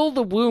seal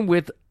the wound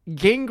with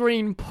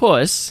gangrene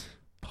pus.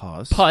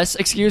 Pus,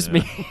 excuse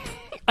me.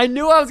 I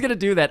knew I was going to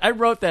do that. I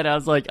wrote that. I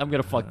was like, I'm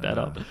going to fuck that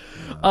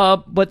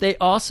up. But they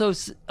also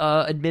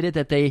admitted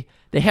that they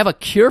have a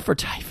cure for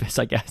typhus,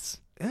 I guess.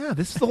 Yeah,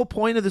 this is the whole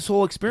point of this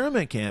whole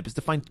experiment camp is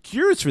to find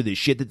cures for this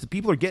shit that the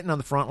people are getting on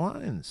the front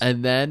lines.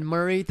 And then,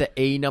 Murray, the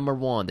A number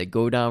one, they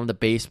go down in the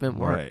basement.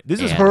 Right.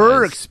 This is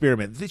her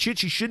experiment. The shit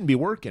she shouldn't be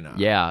working on.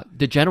 Yeah.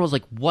 The general's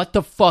like, what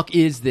the fuck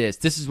is this?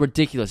 This is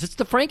ridiculous. It's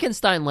the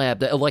Frankenstein lab.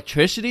 The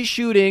electricity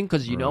shooting,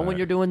 because you know when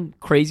you're doing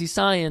crazy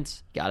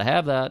science, gotta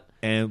have that.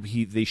 And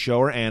they show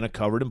her Anna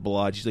covered in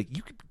blood. She's like,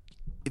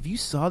 if you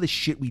saw the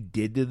shit we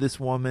did to this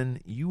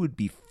woman, you would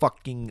be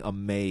fucking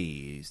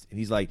amazed. And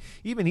he's like,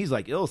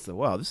 Ilsa,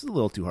 wow, this is a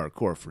little too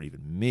hardcore for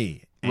even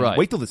me. And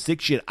wait till the sick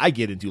shit I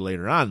get into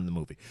later on in the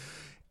movie.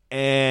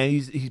 And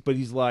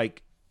he's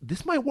like,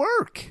 this might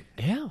work.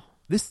 Yeah.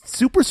 This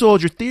super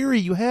soldier theory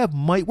you have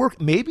might work.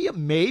 Maybe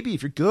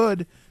if you're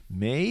good,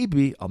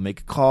 maybe I'll make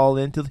a call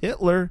into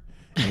Hitler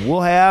and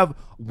we'll have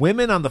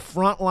women on the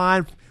front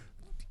line.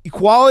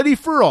 Equality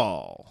for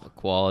all.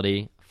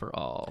 Equality for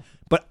all.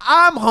 But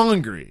I'm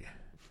hungry,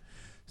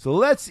 so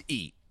let's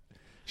eat.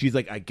 She's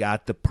like, I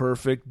got the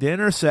perfect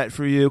dinner set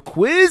for you.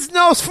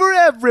 Quiznos for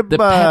everybody.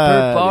 The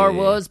pepper bar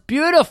was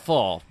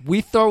beautiful.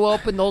 We throw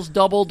open those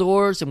double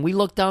doors, and we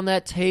look down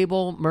that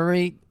table.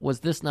 Murray, was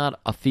this not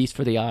a feast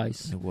for the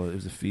eyes? It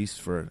was a feast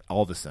for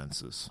all the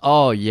senses.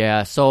 Oh,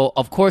 yeah. So,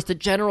 of course, the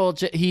general,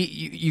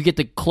 you get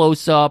the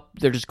close-up.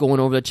 They're just going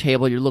over the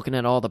table. You're looking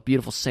at all the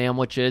beautiful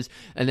sandwiches.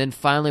 And then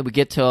finally we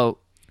get to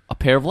a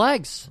pair of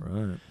legs.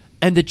 Right.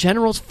 And the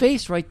general's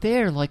face right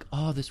there, like,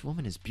 oh, this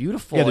woman is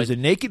beautiful. Yeah, there's a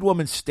naked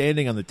woman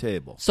standing on the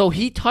table. So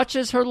he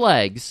touches her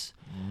legs,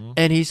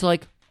 and he's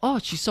like, oh,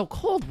 she's so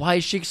cold. Why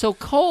is she so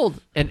cold?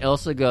 And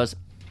Ilsa goes,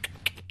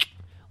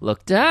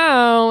 look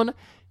down.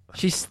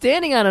 She's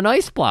standing on an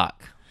ice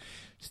block.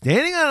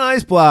 Standing on an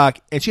ice block,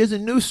 and she has a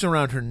noose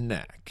around her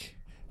neck.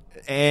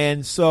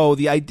 And so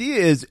the idea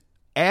is,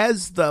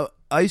 as the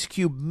ice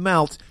cube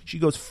melts, she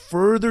goes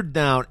further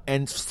down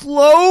and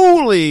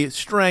slowly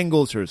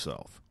strangles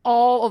herself.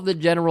 All of the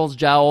general's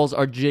jowls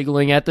are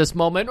jiggling at this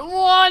moment.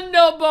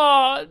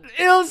 Wonderful!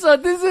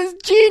 Ilsa, this is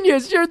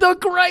genius. You're the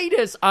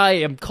greatest. I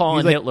am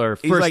calling Hitler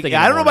first thing in the morning.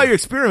 I don't know about your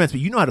experiments, but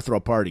you know how to throw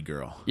a party,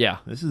 girl. Yeah.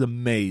 This is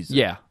amazing.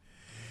 Yeah.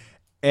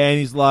 And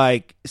he's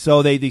like,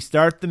 so they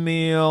start the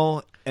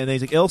meal, and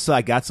he's like, Ilsa,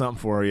 I got something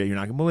for you. You're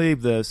not going to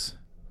believe this.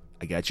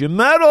 I got you a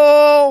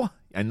medal.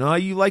 I know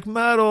you like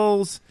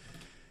medals.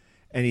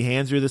 And he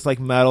hands her this like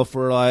medal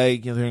for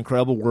like the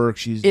incredible work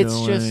she's doing.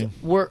 It's just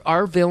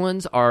our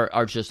villains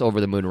are just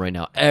over the moon right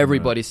now.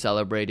 Everybody's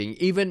celebrating.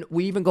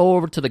 We even go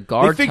over to the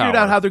guard. They figured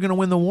tower. out how they're going to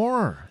win the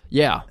war.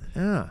 Yeah.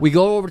 We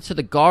go over to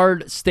the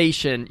guard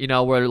station.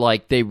 Where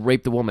like they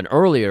raped the woman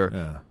earlier.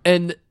 Yeah.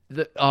 And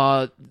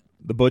the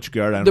butch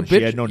guard.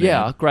 She had no name.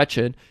 Yeah,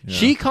 Gretchen. Yeah.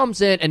 She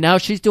comes in and now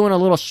she's doing a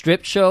little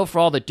strip show for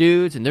all the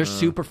dudes, and they're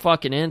super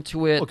fucking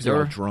into it. They're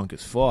all drunk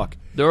as fuck.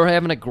 They're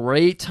having a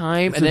great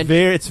time.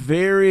 It's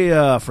very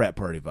frat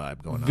party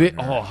vibe going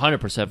on. 100%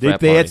 frat party.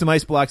 They had some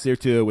ice blocks there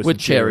too with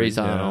cherries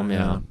on them.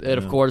 Yeah. And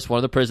of course, one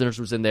of the prisoners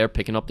was in there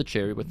picking up the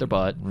cherry with their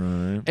butt.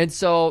 Right. And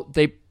so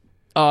they,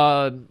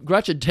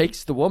 Gretchen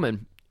takes the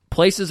woman,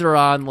 places her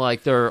on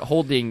like they're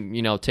holding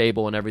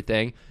table and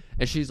everything,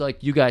 and she's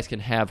like, "You guys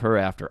can have her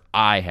after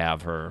I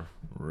have her."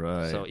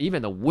 Right. So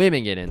even the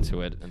women get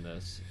into it in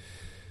this.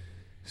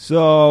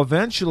 So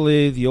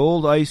eventually, the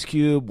old ice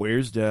cube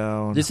wears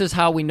down. This is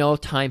how we know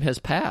time has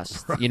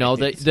passed. Right.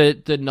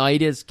 The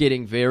night is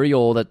getting very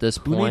old at this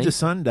point. Who needs a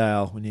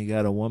sundial when you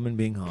got a woman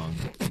being hung?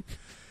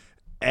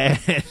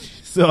 And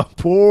so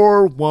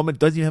poor woman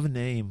doesn't even have a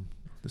name.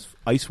 This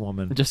ice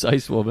woman Just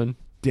Ice Woman.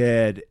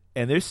 dead,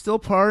 and they're still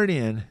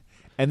partying.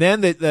 And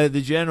then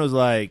the general's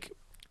like,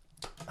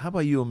 "How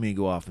about you and me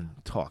go off and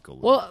talk a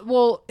little?"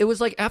 Well, it was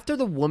like after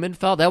the woman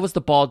fell, that was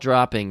the ball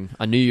dropping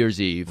on New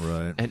Year's Eve,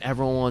 Right. And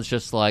everyone was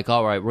just like,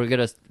 "All right, we're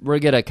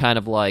gonna kind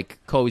of like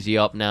cozy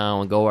up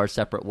now and go our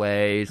separate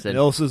ways." And And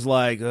Elsa's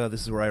like, "Oh,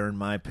 this is where I earn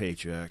my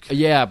paycheck."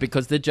 yeah,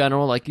 because the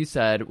general, like you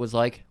said, was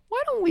like,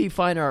 "Why don't we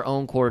find our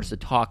own quarters to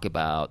talk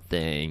about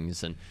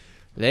things?" And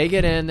they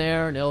get in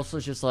there, and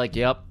Elsa's just like,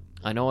 "Yep,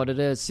 I know what it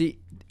is." See,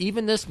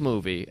 even this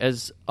movie,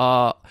 as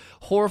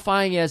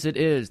horrifying as it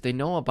is, they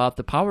know about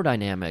the power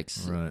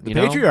dynamics. Right. The you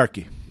know?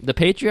 patriarchy. The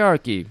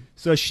patriarchy.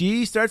 So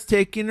she starts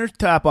taking her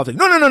top off. Like,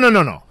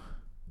 no.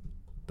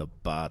 The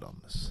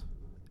bottoms.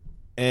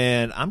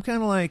 And I'm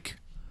kind of like,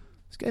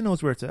 this guy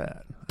knows where it's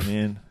at. I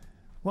mean,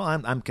 well,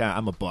 I'm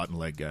a butt and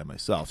leg guy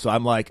myself. So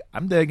I'm like,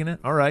 I'm digging it.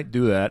 All right,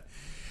 do that.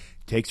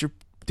 Takes her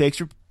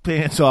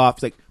pants off.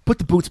 It's like, put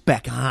the boots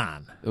back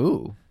on.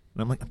 Ooh.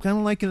 And I'm like, I'm kind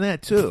of liking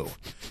that too.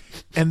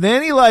 And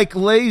then he like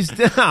lays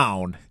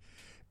down.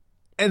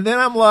 And then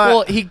I'm like,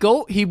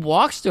 Well, he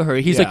walks to her.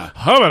 He's Yeah. like,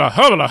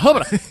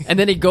 hubba, and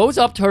then he goes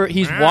up to her.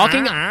 He's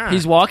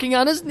walking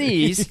on his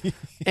knees,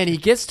 and he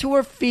gets to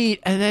her feet,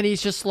 and then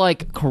he's just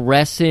like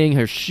caressing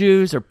her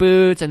shoes, her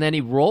boots, and then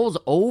he rolls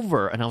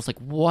over. And I was like,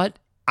 what?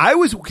 I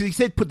was, because he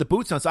said put the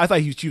boots on, so I thought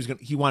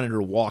he wanted her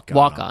to walk on.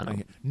 Walk on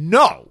him.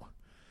 No.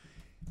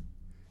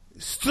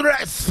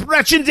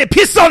 Stretching the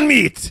piss on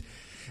meat.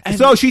 And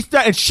so she's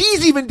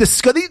even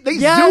disgusted. They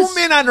Yes. zoom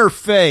in on her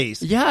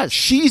face. Yes.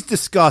 She's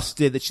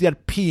disgusted that she got to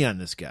pee on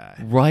this guy.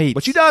 Right.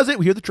 But she does it.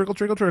 We hear the trickle,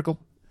 trickle, trickle.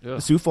 Yeah.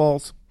 The Sioux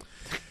Falls.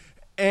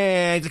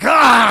 And he's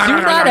like, Do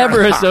not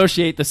ever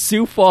associate the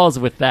Sioux Falls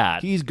with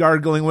that. he's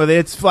gargling with it.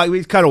 It's like,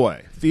 we cut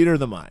away. Theater of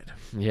the mind.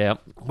 Yeah.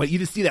 But you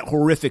just see that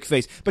horrific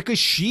face because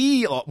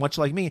she, much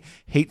like me,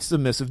 hates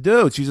submissive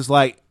dudes. She's just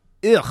like,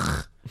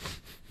 ugh,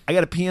 I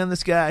got to pee on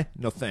this guy?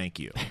 No, thank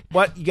you.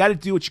 But you got to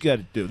do what you got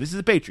to do. This is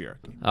a patriarchy.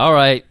 All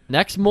right.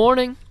 Next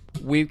morning,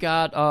 we've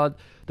got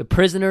the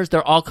prisoners.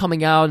 They're all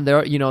coming out, and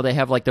they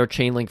have like their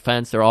chain link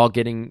fence. They're all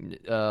getting.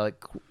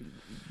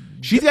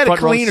 She's got to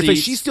front row clean her face.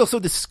 seats. She's still so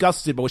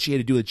disgusted by what she had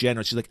to do with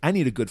General. She's like, I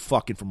need a good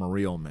fucking from a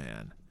real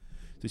man.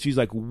 So she's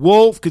like,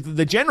 Wolf, because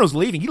the general's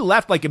leaving. He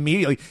left like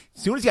immediately.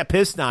 As soon as he got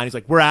pissed on, he's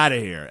like, we're out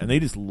of here. And they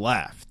just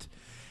left.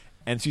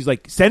 And she's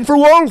like, send for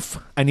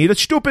Wolf. I need a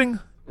stooping.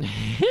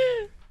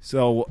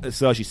 So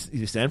she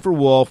sent for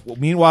Wolf.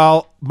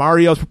 Meanwhile,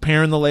 Mario's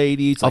preparing the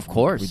ladies. Of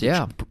course,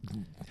 yeah.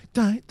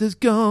 There's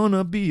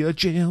gonna be a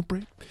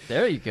jailbreak.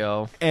 There you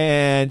go.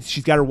 And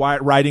she's got her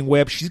riding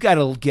whip. She's got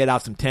to get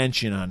out some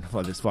tension on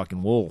this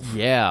fucking Wolf.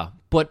 Yeah,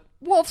 but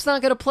Wolf's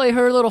not going to play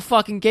her little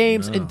fucking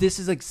games, and this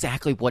is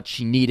exactly what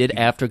she needed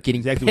after getting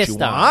Exactly what pissed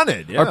she on.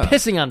 wanted, yeah. Or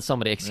pissing on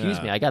somebody. Excuse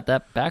Yeah. me, I got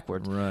that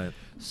backwards. Right.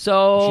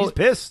 So She's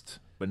pissed,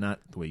 but not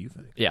the way you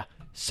think. yeah.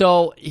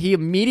 So he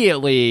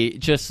immediately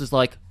just is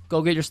like,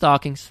 go get your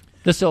stockings.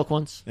 The silk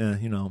ones. Yeah,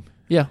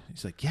 Yeah.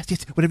 He's like, yes,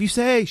 whatever you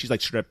say. She's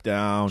like stripped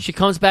down. She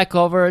comes back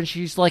over, and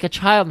she's like a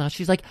child now.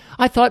 She's like,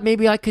 I thought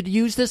maybe I could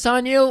use this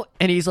on you.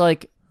 And he's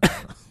like,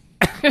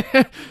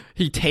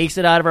 he takes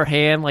it out of her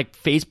hand, like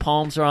face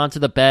palms her onto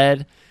the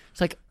bed. It's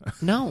like,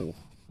 no,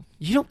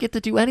 you don't get to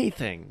do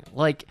anything.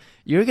 Like,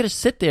 you're going to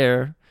sit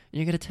there, and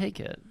you're going to take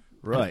it.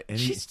 Right. And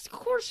She's just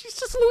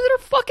losing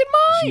her fucking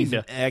mind. she's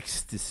in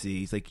ecstasy.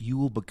 He's like, you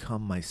will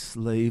become my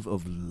slave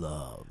of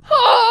love.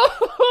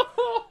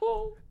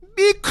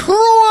 Be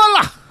cruel.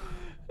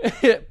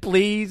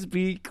 Please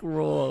be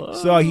cruel.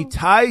 So he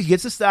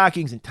gets the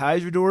stockings and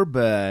ties her to her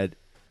bed,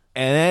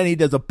 and then he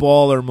does a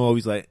baller move.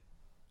 He's like,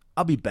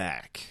 I'll be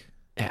back.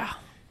 Yeah.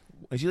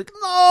 And she's like,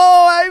 no,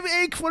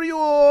 I ache for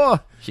you.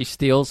 She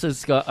steals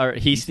his gun, or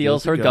he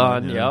steals her the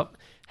gun. gun, yeah. Yep.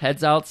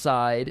 Heads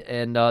outside,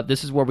 and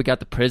this is where we got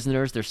the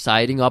prisoners. They're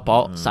sizing up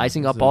all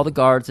the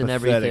guards and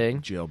Pathetic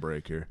everything.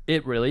 jailbreaker.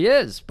 It really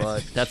is,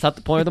 but that's not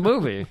the point of the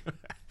movie.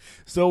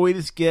 So we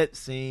just get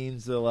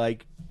scenes of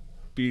like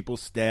people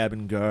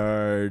stabbing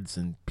guards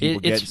and people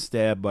It's- getting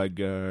stabbed by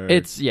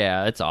guards.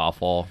 It's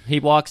awful. He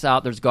walks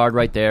out. There's a guard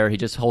right there. He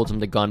just holds him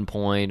to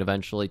gunpoint.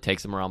 Eventually,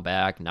 takes him around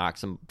back,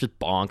 knocks him, just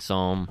bonks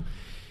him.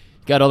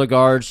 Got other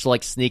guards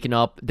like sneaking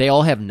up. They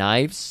all have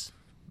knives.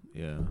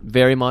 yeah.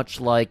 Very much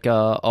like.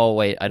 Oh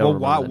wait, I don't.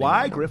 Well, remember the name why,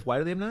 anymore. Griff? Why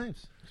do they have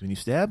knives? Because when you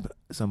stab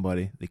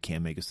somebody, they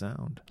can't make a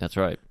sound. That's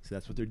right. So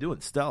that's what they're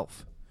doing,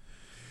 stealth.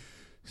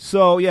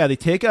 So yeah, they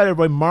take out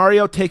everybody.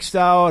 Mario takes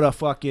out a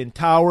fucking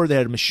tower. They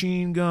had a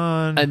machine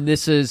gun. And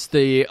this is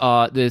the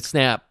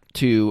snap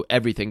to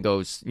everything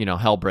goes,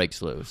 hell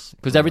breaks loose.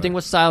 Because everything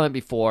was silent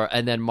before,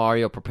 and then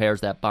Mario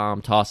prepares that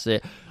bomb, tosses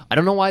it. I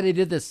don't know why they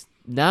did this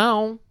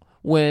now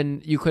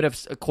when you could have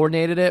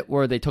coordinated it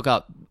where they took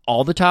out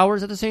all the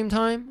towers at the same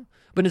time.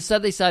 But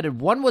instead they decided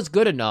one was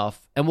good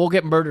enough, and we'll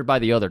get murdered by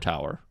the other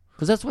tower.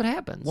 Because that's what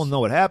happens. Well, no,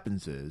 what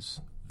happens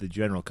is the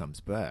general comes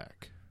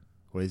back.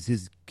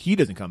 Whereas he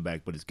doesn't come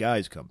back, but his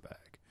guys come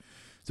back.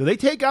 So they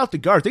take out the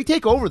guards. They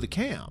take over the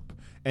camp.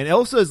 And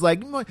Elsa is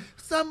like,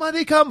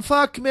 somebody come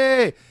fuck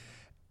me.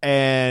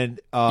 And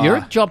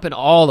You're jumping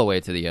all the way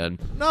to the end.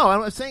 no,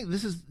 I'm saying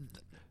this is.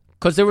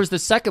 Because there was the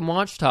second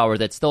watchtower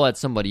that still had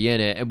somebody in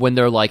it, and when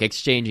they're like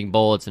exchanging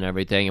bullets and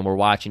everything, and we're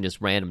watching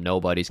just random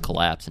nobodies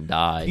collapse and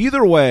die.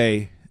 Either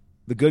way,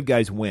 the good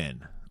guys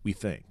win, we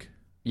think.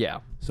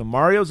 Yeah. So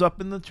Mario's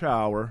up in the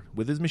tower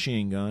with his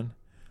machine gun.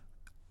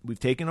 We've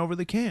taken over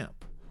the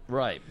camp.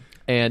 Right.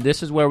 And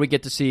this is where we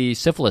get to see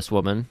Syphilis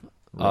Woman,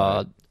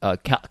 Right.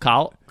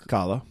 Kala.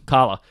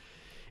 Kala.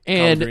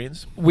 And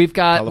greens. we've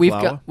got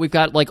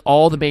Cauliflower. like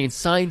all the main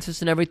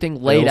scientists and everything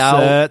laid out.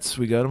 Sets,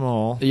 we got them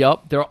all.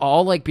 Yep, they're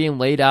all like being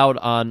laid out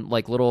on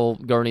like little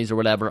gurneys or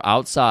whatever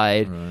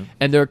outside,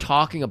 and they're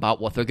talking about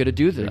what they're going to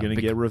do to them. They're going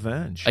to get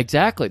revenge.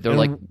 Exactly. They're And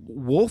like,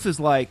 Wolf is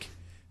like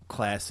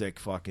classic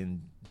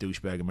fucking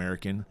douchebag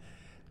American.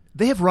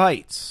 They have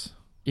rights.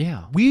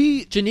 yeah,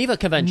 We Geneva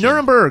Convention,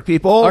 Nuremberg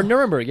people. or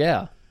Nuremberg,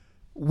 yeah.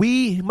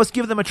 We must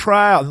give them a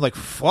trial. And they're like,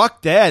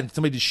 fuck that. And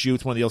somebody just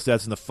shoots one of the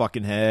Ilsets in the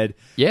fucking head.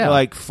 Yeah. They're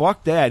like,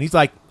 fuck that. And he's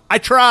like, I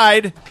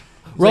tried.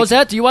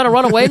 Rosette, do you want to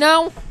run away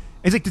now?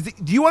 He's like,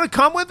 do you want to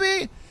come with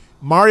me?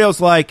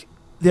 Mario's like,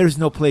 there's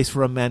no place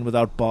for a man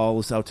without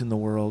balls out in the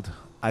world.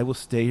 I will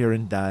stay here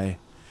and die.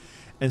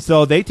 And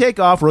so they take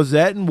off.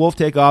 Rosette and Wolf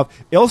take off.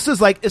 Ilsa's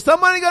like, is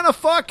somebody going to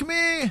fuck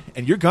me?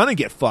 And you're going to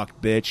get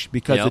fucked, bitch,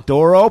 because Yep. the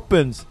door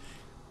opens.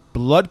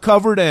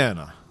 Blood-covered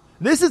Anna.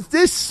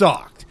 This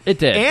sucked. It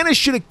did. Anna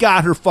should have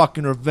got her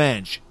fucking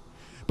revenge.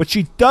 But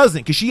she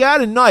doesn't, because she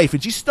had a knife,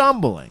 and she's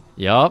stumbling.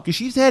 Yep. Because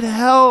she's had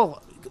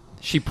hell.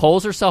 She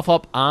pulls herself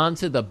up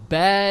onto the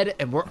bed,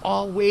 and we're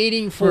all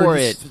waiting for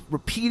it. Just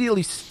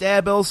repeatedly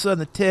stab Elsa in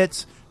the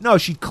tits. No,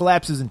 she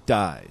collapses and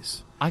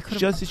dies. I could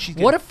Just as she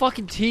What a gets-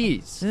 fucking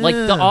tease! Like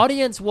the Yeah.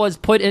 audience was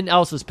put in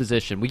Elsa's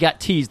position. We got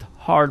teased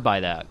hard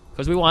by that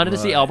because we wanted to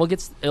see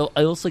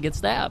Elsa get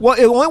stabbed. Well,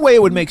 the only way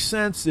it would make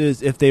sense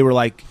is if they were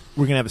like,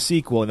 we're going to have a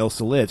sequel and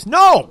Elsa lives.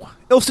 No!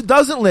 Elsa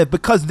doesn't live,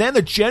 because then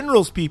the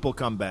general's people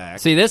come back.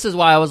 See, this is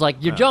why I was like,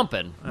 you're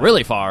jumping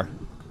really far.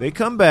 They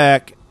come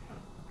back,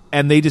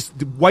 and they just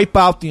wipe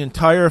out the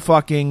entire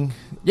fucking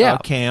Yeah.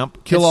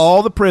 camp, kill It's-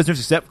 all the prisoners,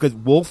 except because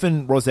Wolf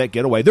and Rosette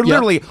get away. They're Yep.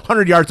 literally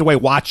 100 yards away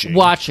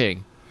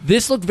watching.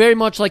 This looked very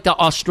much like the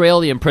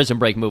Australian Prison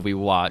Break movie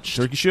we watched,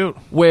 Turkey shoot.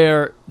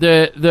 where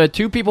the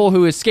two people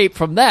who escaped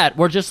from that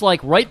were just like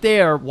right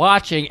there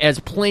watching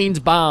as planes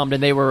bombed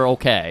and they were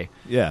okay.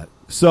 Yeah.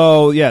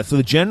 So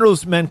the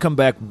general's men come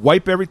back,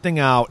 wipe everything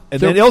out,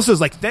 and then There-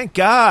 Ilsa's like, thank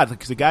God,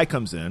 because the guy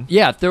comes in.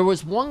 Yeah, there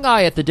was one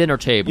guy at the dinner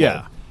table.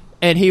 Yeah.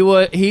 And he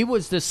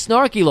was this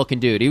snarky looking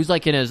dude. He was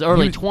like in his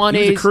early 20s.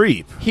 He was a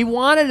creep. He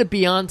wanted to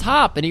be on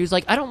top, and he was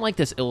like, I don't like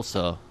this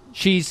Ilsa.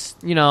 She's,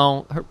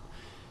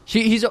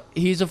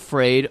 he's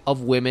afraid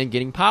of women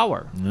getting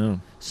power. No.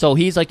 So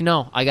he's like,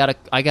 no, I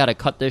gotta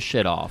cut this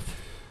shit off.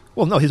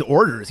 Well, no, his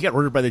orders. He got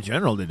ordered by the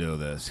general to do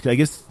this. I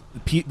guess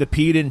the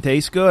pee didn't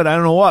taste good. I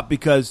don't know what,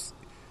 because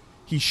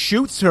he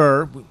shoots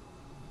her.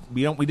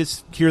 We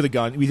just hear the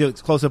gun. We hear a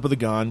close up of the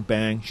gun.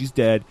 Bang. She's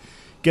dead.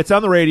 Gets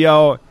on the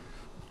radio.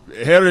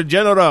 Herr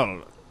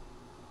General,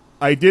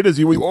 I did as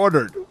you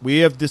ordered. We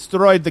have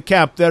destroyed the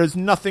camp. There is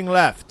nothing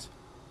left.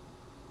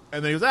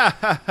 And then he goes, ah,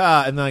 ha,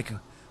 ha. And like,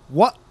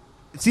 what?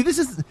 See, this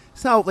is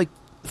how, like,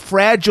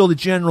 fragile the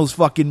general's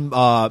fucking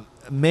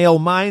male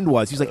mind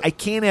was. He's like, I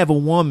can't have a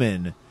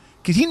woman.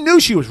 Because he knew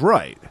she was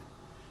right.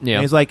 Yeah.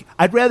 And he's like,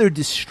 I'd rather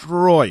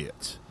destroy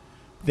it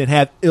than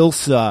have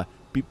Ilsa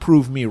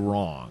prove me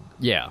wrong.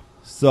 Yeah.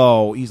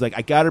 So he's like,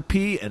 I got her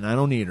pee, and I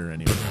don't need her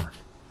anymore.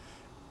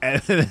 And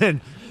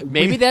then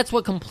Maybe that's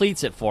what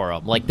completes it for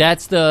him. Like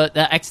that's the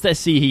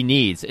ecstasy he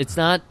needs. It's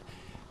not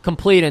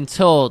complete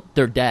until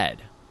they're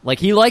dead. Like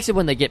he likes it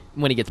when he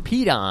gets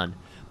peed on,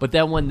 but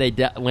then when they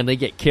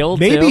get killed,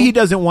 maybe too, he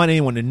doesn't want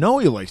anyone to know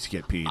he likes to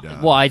get peed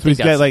on. Well, I So think he's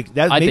got, that's like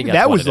that. I Maybe think that's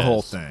that what was it the whole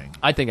is. thing.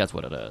 I think that's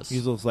what it is.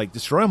 He's just like,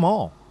 destroy them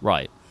all.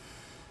 Right.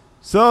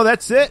 So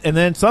that's it. And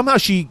then somehow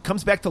she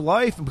comes back to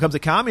life and becomes a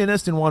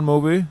communist in one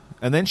movie.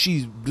 And then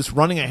she's just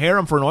running a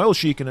harem for an oil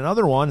sheik in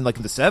another one, like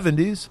in the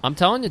 70s. I'm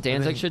telling you,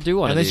 Danzig should do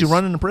one And of then these. she's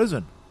running to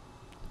prison.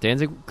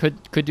 Danzig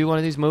could do one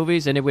of these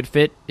movies, and it would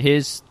fit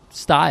his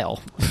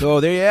style.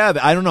 So there you have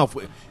it. I don't know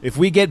if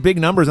we get big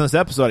numbers on this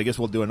episode. I guess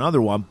we'll do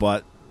another one,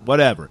 but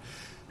whatever.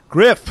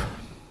 Griff,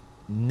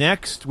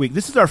 next week.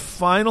 This is our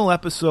final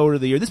episode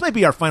of the year. This might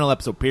be our final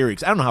episode period,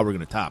 'cause I don't know how we're going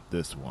to top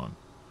this one.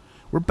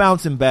 We're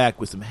bouncing back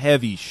with some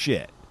heavy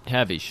shit.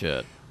 Heavy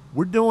shit.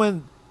 We're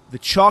doing the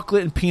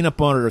chocolate and peanut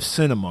butter of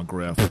cinema,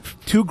 Griff.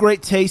 Two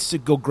great tastes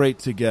that go great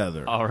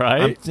together. All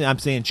right. I'm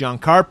saying John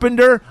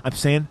Carpenter. I'm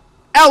saying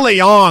Ellie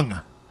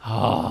Young.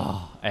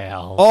 Al.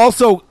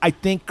 Also, I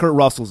think Kurt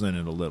Russell's in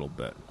it a little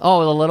bit.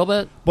 Oh, a little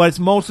bit? But it's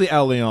mostly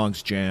Ellie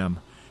Young's jam.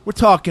 We're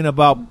talking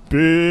about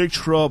Big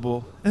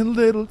Trouble in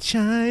Little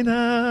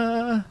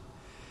China.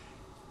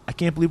 I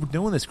can't believe we're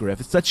doing this, Griff.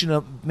 It's such an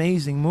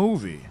amazing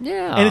movie.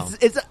 Yeah. And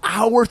it's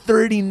hour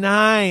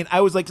 39.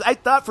 I was like,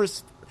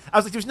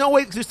 there's no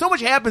way, there's so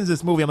much happens in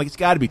this movie. I'm like, it's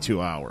got to be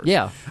 2 hours.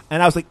 Yeah.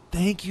 And I was like,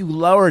 thank you,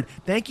 Lord.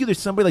 Thank you. There's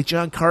somebody like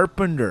John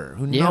Carpenter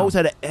who Yeah. knows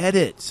how to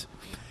edit,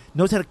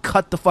 knows how to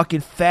cut the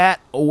fucking fat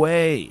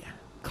away.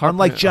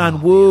 Unlike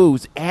John Woo,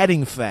 who's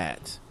adding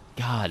fat.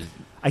 God,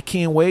 I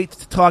can't wait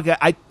to talk. Like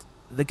I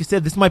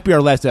said, this might be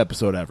our last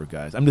episode ever,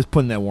 guys. I'm just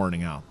putting that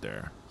warning out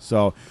there.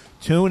 So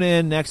tune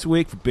in next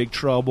week for Big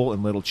Trouble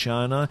in Little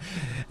China.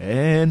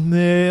 And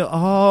may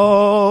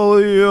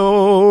all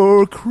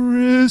your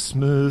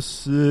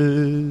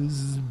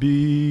Christmases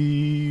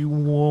be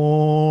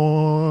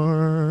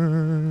warm.